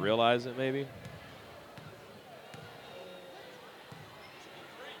 Does he not realize it maybe?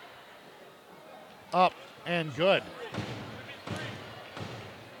 Up and good.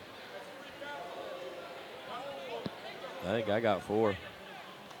 I think I got 4.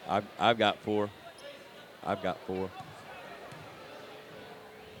 I've got 4. I've got 4.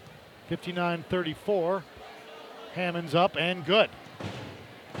 59-34. Hammonds up and good.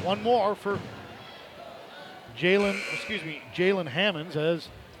 One more for Jalen Hammonds as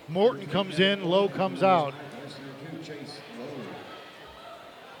Morton comes in, Lowe comes out.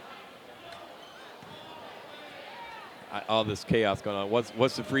 All this chaos going on.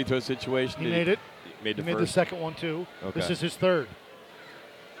 What's the free throw situation? He made it. He made the second one too. Okay. This is his 3rd.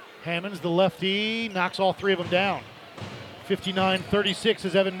 Hammonds, the lefty, knocks all 3 of them down. 59-36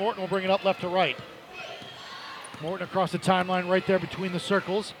 as Evan Morton will bring it up left to right. Morton across the timeline right there between the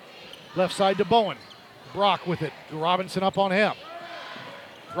circles. Left side to Bowen. Brock with it. Robinson up on him.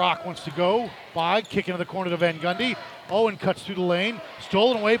 Brock wants to go by, kick into the corner to Van Gundy. Owen cuts through the lane.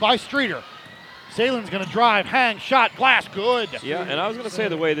 Stolen away by Streeter. Salen's going to drive, hang, shot, glass, good. Yeah, and I was going to say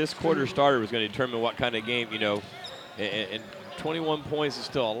the way this quarter started was going to determine what kind of game, and 21 points is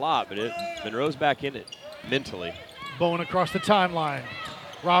still a lot, but Monroe's back in it mentally. Bowen across the timeline.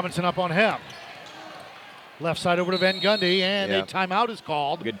 Robinson up on him. Left side over to Van Gundy, and a timeout is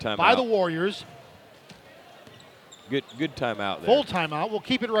called by the Warriors. Good timeout there. Full timeout. We'll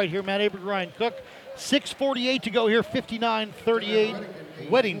keep it right here. Matt Abrams, Ryan Cook. 6:48 to go here. 59-38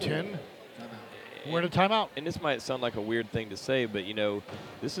 Weddington. We're in a timeout. And this might sound like a weird thing to say, but,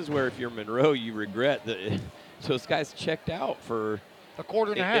 this is where if you're Monroe, you regret that those guys checked out for a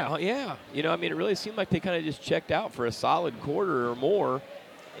quarter and a half. Yeah. It really seemed like they kind of just checked out for a solid quarter or more.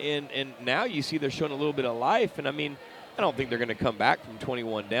 And now you see they're showing a little bit of life. And, I don't think they're going to come back from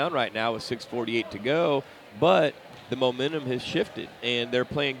 21 down right now with 6:48 to go. But the momentum has shifted, and they're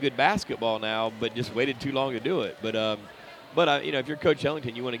playing good basketball now, but just waited too long to do it. But if you're Coach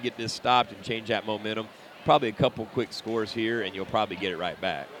Ellington, you want to get this stopped and change that momentum. Probably a couple quick scores here, and you'll probably get it right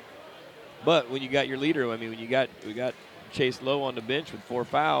back. But when you got your leader, when we got Chase Lowe on the bench with 4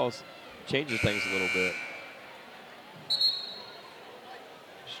 fouls, changes things a little bit.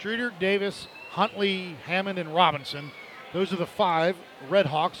 Streeter, Davis, Huntley, Hammond, and Robinson. Those are the 5 Red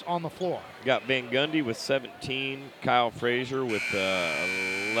Hawks on the floor. Got Van Gundy with 17, Kyle Frazier with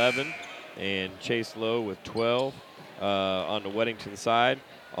 11, and Chase Lowe with 12 on the Weddington side.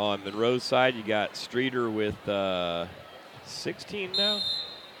 On Monroe's side, you got Streeter with 16 now?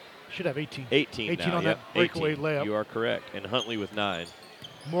 Should have 18. 18 now, on that breakaway 18. layup. You are correct. And Huntley with 9.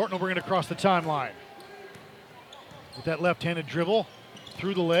 Morton will bring it across the timeline. With that left-handed dribble,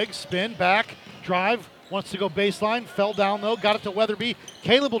 through the legs, spin, back, drive, wants to go baseline, fell down though, got it to Weatherby.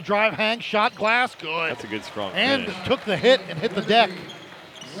 Caleb will drive, hang, shot, glass, good. That's a good strong and finish. Took the hit and hit the deck.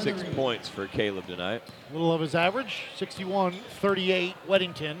 6 points for Caleb tonight. A little of his average, 61-38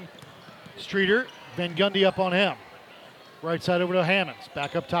 Weddington. Streeter, Van Gundy up on him. Right side over to Hammonds,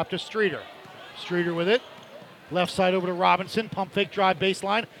 back up top to Streeter. Streeter with it. Left side over to Robinson, pump fake drive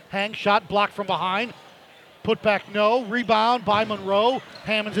baseline, hang, shot, blocked from behind. Put back, no. Rebound by Monroe.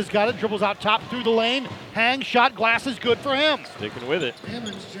 Hammonds has got it. Dribbles out top through the lane. Hang, shot, glass is good for him. Sticking with it.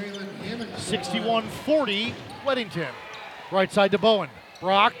 61-40, Weddington. Right side to Bowen.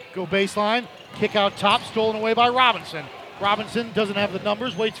 Brock, go baseline. Kick out top, stolen away by Robinson. Robinson doesn't have the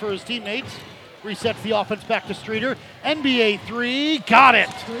numbers, waits for his teammates. Resets the offense back to Streeter. NBA 3, got it.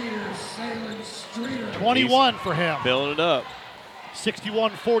 21 for him. Filling it up.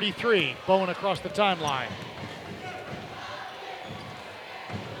 61-43, Bowen across the timeline.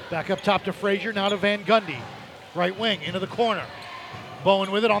 Back up top to Frazier, now to Van Gundy. Right wing, into the corner. Bowen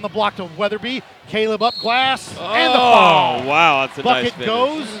with it on the block to Weatherby. Caleb up glass, and the foul. Oh, wow, that's a nice Bucket finish.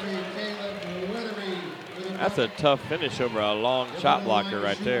 goes. That's a tough finish over a long shot blocker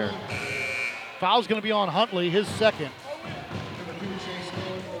right there. Foul's going to be on Huntley, his second.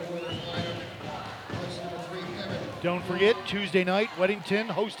 Don't forget, Tuesday night, Weddington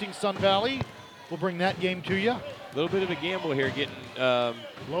hosting Sun Valley. We'll bring that game to you. A little bit of a gamble here getting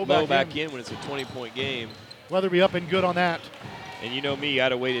Lowe back in when it's a 20-point game. Weatherby up and good on that. And you know me,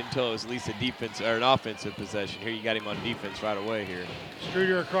 I'd have waited until it was at least a defense or an offensive possession. Here you got him on defense right away here.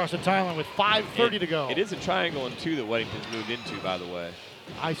 Streeter across the timeline with 5:30 to go. It is a triangle and 2 that Weddington's moved into, by the way.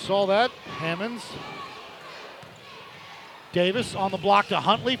 I saw that. Hammonds. Davis on the block to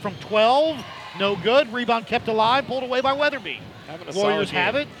Huntley from 12. No good. Rebound kept alive. Pulled away by Weatherby. Warriors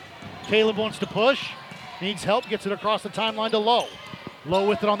have it. Caleb wants to push. Needs help. Gets it across the timeline to Lowe. Lowe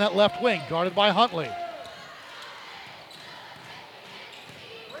with it on that left wing. Guarded by Huntley.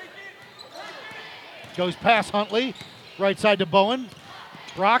 Goes past Huntley. Right side to Bowen.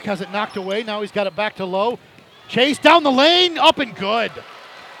 Brock has it knocked away. Now he's got it back to Lowe. Chase down the lane. Up and good.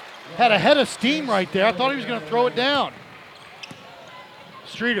 Had a head of steam right there. I thought he was going to throw it down.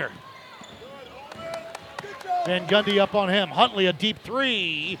 Streeter. Van Gundy up on him. Huntley a deep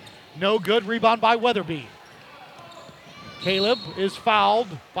 3. No good. Rebound by Weatherby. Caleb is fouled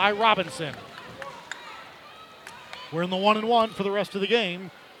by Robinson. We're in the 1-1 for the rest of the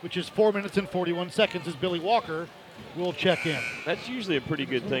game, which is 4 minutes and 41 seconds as Billy Walker will check in. That's usually a pretty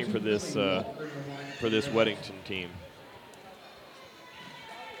good thing for this Weddington team.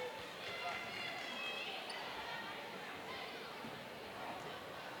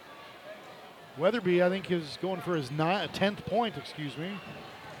 Weatherby, I think, is going for his 10th point, excuse me.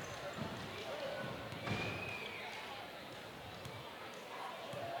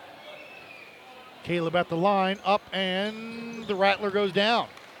 Caleb at the line, up, and the Rattler goes down.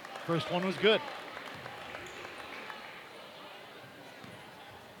 First one was good.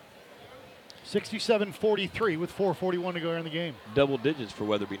 (67-43) with 4:41 to go in the game. Double digits for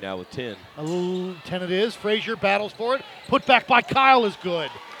Weatherby now with 10. A little 10 it is. Frazier battles for it. Put back by Kyle is good.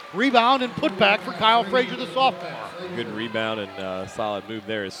 Rebound and put back for Kyle Frazier, the sophomore. Good rebound and solid move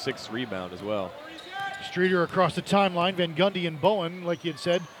there. His 6th rebound as well. Streeter across the timeline. Van Gundy and Bowen, like you had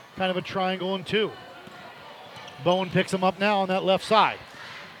said, kind of a triangle and 2. Bowen picks him up now on that left side.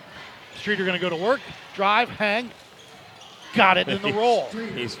 Streeter going to go to work. Drive, hang. Got it in the roll.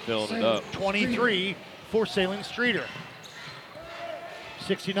 He's filling it up. 23 for Salen Streeter.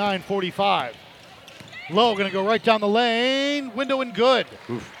 69-45. Lowe going to go right down the lane. Window and good.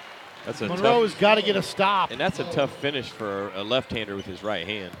 Oof. That's a Monroe's got to get a stop. And that's a tough finish for a left-hander with his right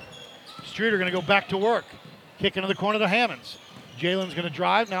hand. Streeter going to go back to work. Kick into the corner to Hammonds. Jalen's going to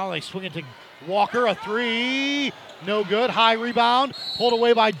drive. Now they swing it to Walker. A 3. No good. High rebound. Pulled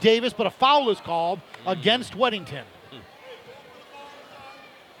away by Davis, but a foul is called against Weddington.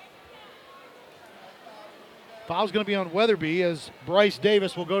 Foul's going to be on Weatherby as Bryce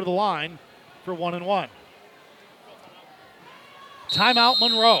Davis will go to the line for 1-1. Timeout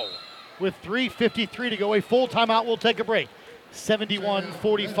Monroe with 3:53 to go. A full timeout. We'll take a break.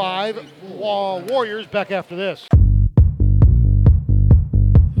 71-45. Warriors back after this.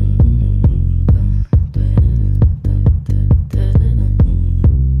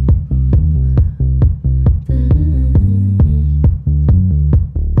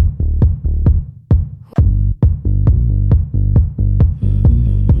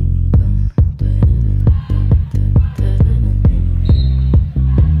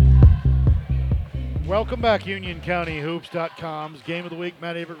 Welcome back, UnionCountyHoops.com's Game of the Week.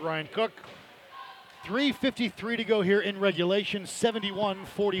 Matt Avert, Ryan Cook. 3:53 to go here in regulation.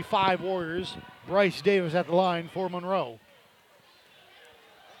 71-45 Warriors. Bryce Davis at the line for Monroe.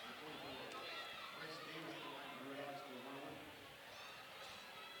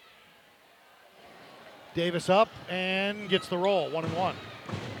 Davis up and gets the roll. 1-1.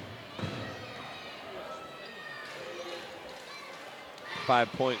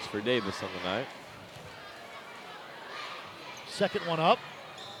 Five points for Davis on the night. Second one up.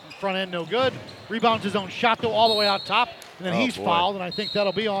 Front end no good. Rebounds his own shot though all the way out top. And then he's fouled, and I think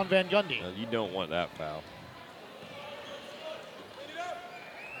that'll be on Van Gundy. You don't want that foul.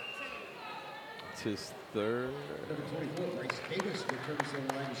 It's his 3rd.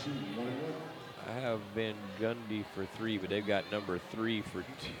 I have Van Gundy for 3, but they've got number 3 for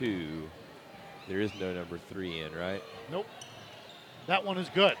 2. There is no number 3 in, right? Nope. That one is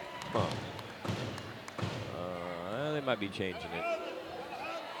good. Huh. They might be changing it.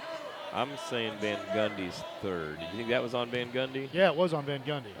 I'm saying Van Gundy's 3rd. Did you think that was on Van Gundy? Yeah, it was on Van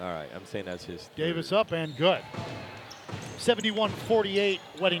Gundy. All right, I'm saying that's his 3rd. Davis up and good. 71-48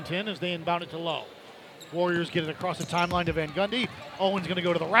 Weddington as they inbound it to Lowe. Warriors get it across the timeline to Van Gundy. Owen's going to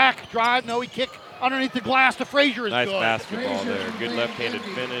go to the rack. Drive. No, he kick underneath the glass to Frazier is nice good. Nice basketball there. Good left-handed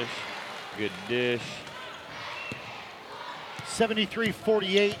finish. Good dish.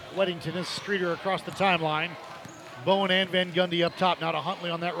 73-48 Weddington as Streeter across the timeline. Bowen and Van Gundy up top. Now to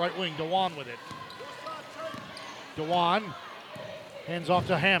Huntley on that right wing. DeJuan with it. DeJuan hands off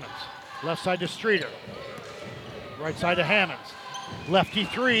to Hammonds. Left side to Streeter. Right side to Hammonds. Lefty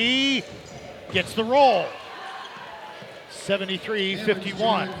three. Gets the roll.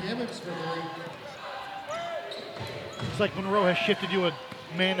 73-51. Looks like Monroe has shifted to a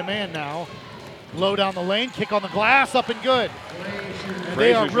man-to-man now. Low down the lane, kick on the glass, up and good. And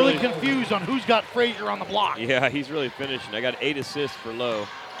they are really confused on who's got Frazier on the block. Yeah, he's really finishing. I got 8 assists for Lowe.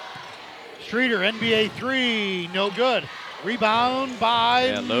 Streeter, NBA three, no good. Rebound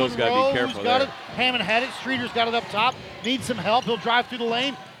by Lowe's got to be careful got there. it. Hammond had it. Streeter's got it up top. Needs some help. He'll drive through the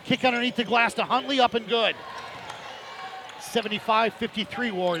lane. Kick underneath the glass to Huntley, up and good.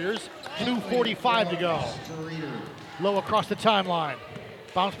 75-53 Warriors. 2:45 to go. Low across the timeline.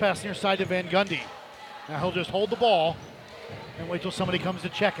 Bounce pass near side to Van Gundy. Now he'll just hold the ball and wait till somebody comes to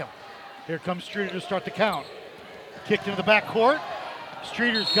check him. Here comes Streeter to start the count. Kicked into the backcourt.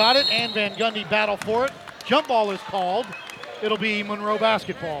 Streeter's got it, and Van Gundy battle for it. Jump ball is called. It'll be Monroe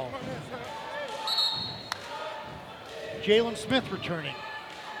basketball. Jalen Smith returning.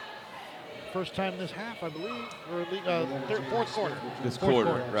 First time this half, I believe, or fourth quarter. This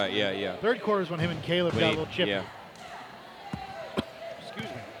quarter, right, yeah. Third quarter is when him and Caleb got a little chippy. Yeah. Excuse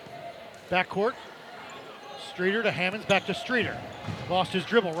me. Backcourt. Streeter to Hammonds, back to Streeter. Lost his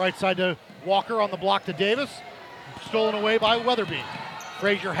dribble, right side to Walker on the block to Davis. Stolen away by Weatherby.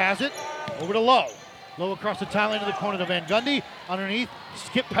 Frazier has it, over to Lowe. Lowe across the timeline to the corner to Van Gundy. Underneath,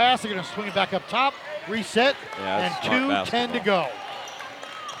 skip pass, they're gonna swing it back up top. Reset, and 2:10 to go.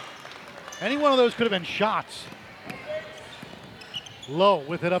 Any one of those could have been shots. Lowe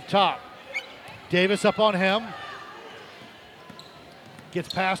with it up top. Davis up on him.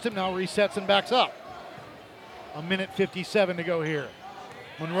 Gets past him, now resets and backs up. 1:57 to go here.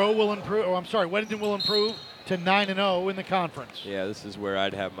 Monroe will improve, Weddington will improve to 9-0 in the conference. Yeah, this is where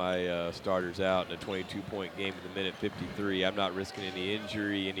I'd have my starters out in a 22-point game with 1:53. I'm not risking any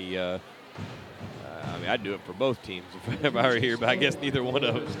injury, I'd do it for both teams if I were here, but I guess neither one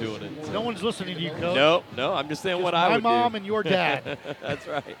of them's doing it. No one's listening to you, Coach. No, I'm just saying just what I would do. My mom and your dad. That's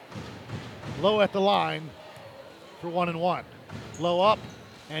right. Low at the line for 1-1. Low up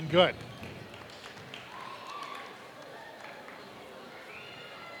and good.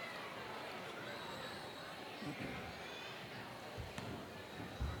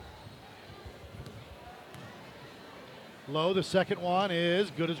 Low, the second one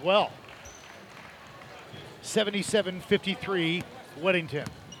is good as well. 77-53, Weddington.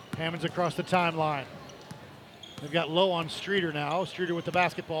 Hammonds across the timeline. They've got Low on Streeter now. Streeter with the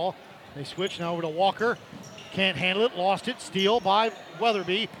basketball. They switch now over to Walker. Can't handle it, lost it. Steal by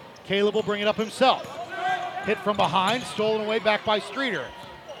Weatherby. Caleb will bring it up himself. Hit from behind, stolen away back by Streeter.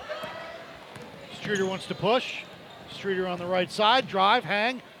 Streeter wants to push. Streeter on the right side, drive,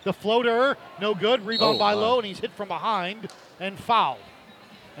 hang. The floater, no good. Rebound by Lowe, and he's hit from behind and fouled.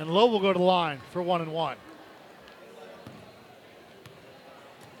 And Lowe will go to the line for 1-1.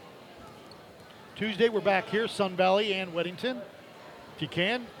 Tuesday, we're back here, Sun Valley and Weddington. If you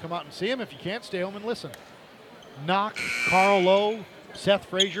can, come out and see them. If you can't, stay home and listen. Knock, Carl Lowe, Seth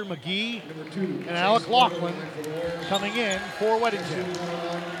Frazier, McGee, and Alec Laughlin coming in for Weddington.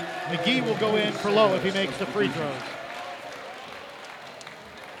 McGee will go in for Lowe if he makes the free throws.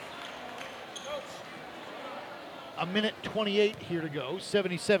 A minute 28 here to go.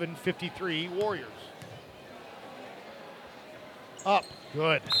 77-53 Warriors. Up,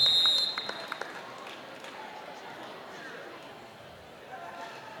 good.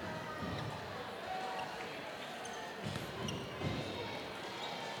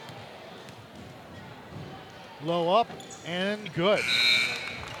 Low up and good.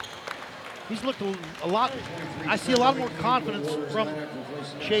 He's looked a lot. I see a lot more confidence from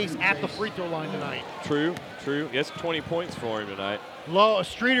Chase at the free throw line tonight. True. Yes, 20 points for him tonight. Low,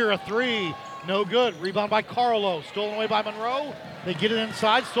 Streeter a three, no good. Rebound by Carlo, stolen away by Monroe. They get it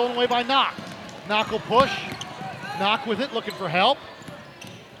inside, stolen away by Knock. Knock will push. Knock with it, looking for help.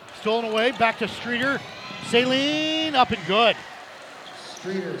 Stolen away, back to Streeter. Saline up and good.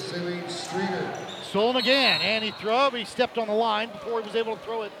 Streeter. Stolen again, and he threw it, but he stepped on the line before he was able to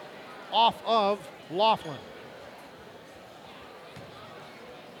throw it off of Laughlin.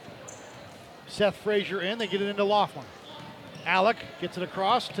 Seth Frazier in, they get it into Laughlin. Alec gets it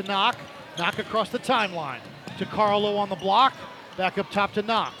across to Knock. Knock across the timeline to Carlo on the block. Back up top to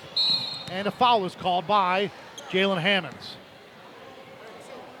Knock. And a foul is called by Jalen Hammonds.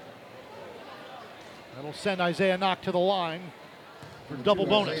 That'll send Isaiah Knock to the line for double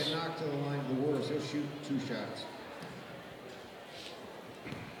bonus. Isaiah Knock to the line of the Warriors. He'll shoot 2 shots.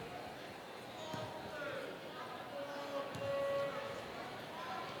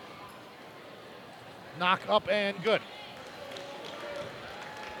 Knock up and good.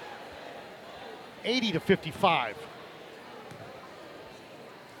 80-55.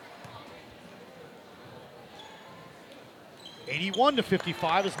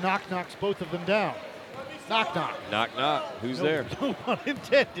 (81-55) as Knock knocks both of them down. Knock. Knock. Who's there? No pun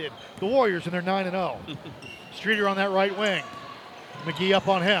intended. The Warriors, and they're 9-0. Streeter on that right wing. McGee up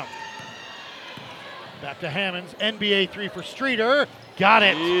on him. Back to Hammonds. NBA 3 for Streeter. Got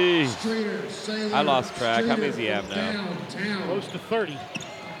it. Jeez. I lost track. How many does he have now? Close to 30.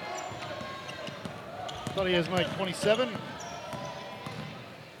 Thought he has like 27.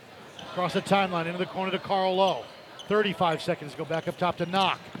 Across the timeline, into the corner to Carl Lowe. 35 seconds. Go back up top to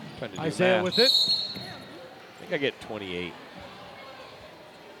Knock. Isaiah with it. I think I get 28.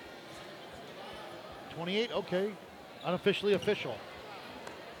 28, okay. Unofficially official.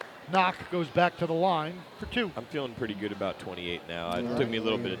 Knock goes back to the line for 2. I'm feeling pretty good about 28 now. It took me a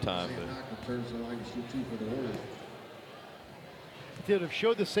little bit of time. But they'd have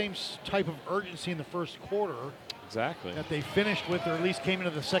showed the same type of urgency in the first quarter. Exactly. That they finished with, or at least came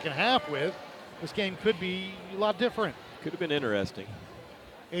into the second half with. This game could be a lot different. Could have been interesting.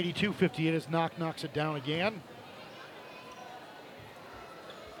 82-58 as Knock knocks it down again.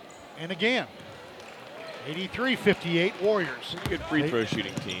 And again. 83-58 Warriors. Good free throw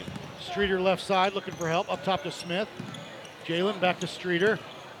shooting team. Streeter left side looking for help. Up top to Smith. Jalen back to Streeter.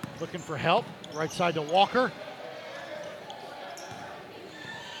 Looking for help. Right side to Walker.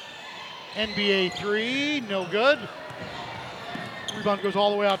 NBA 3, no good. Rebound goes all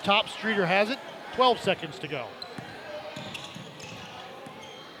the way out top. Streeter has it. 12 seconds to go.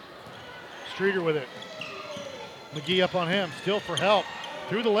 Streeter with it. McGee up on him. Still for help.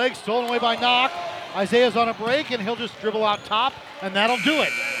 Through the legs. Stolen away by Knock. Isaiah's on a break, and he'll just dribble out top, and that'll do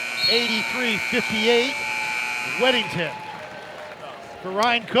it. 83-58, Weddington. For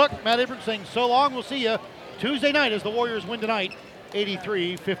Ryan Cook, Matt Abrams saying so long, we'll see you Tuesday night as the Warriors win tonight,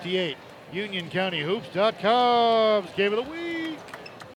 83-58. UnionCountyHoops.com's Game of the Week.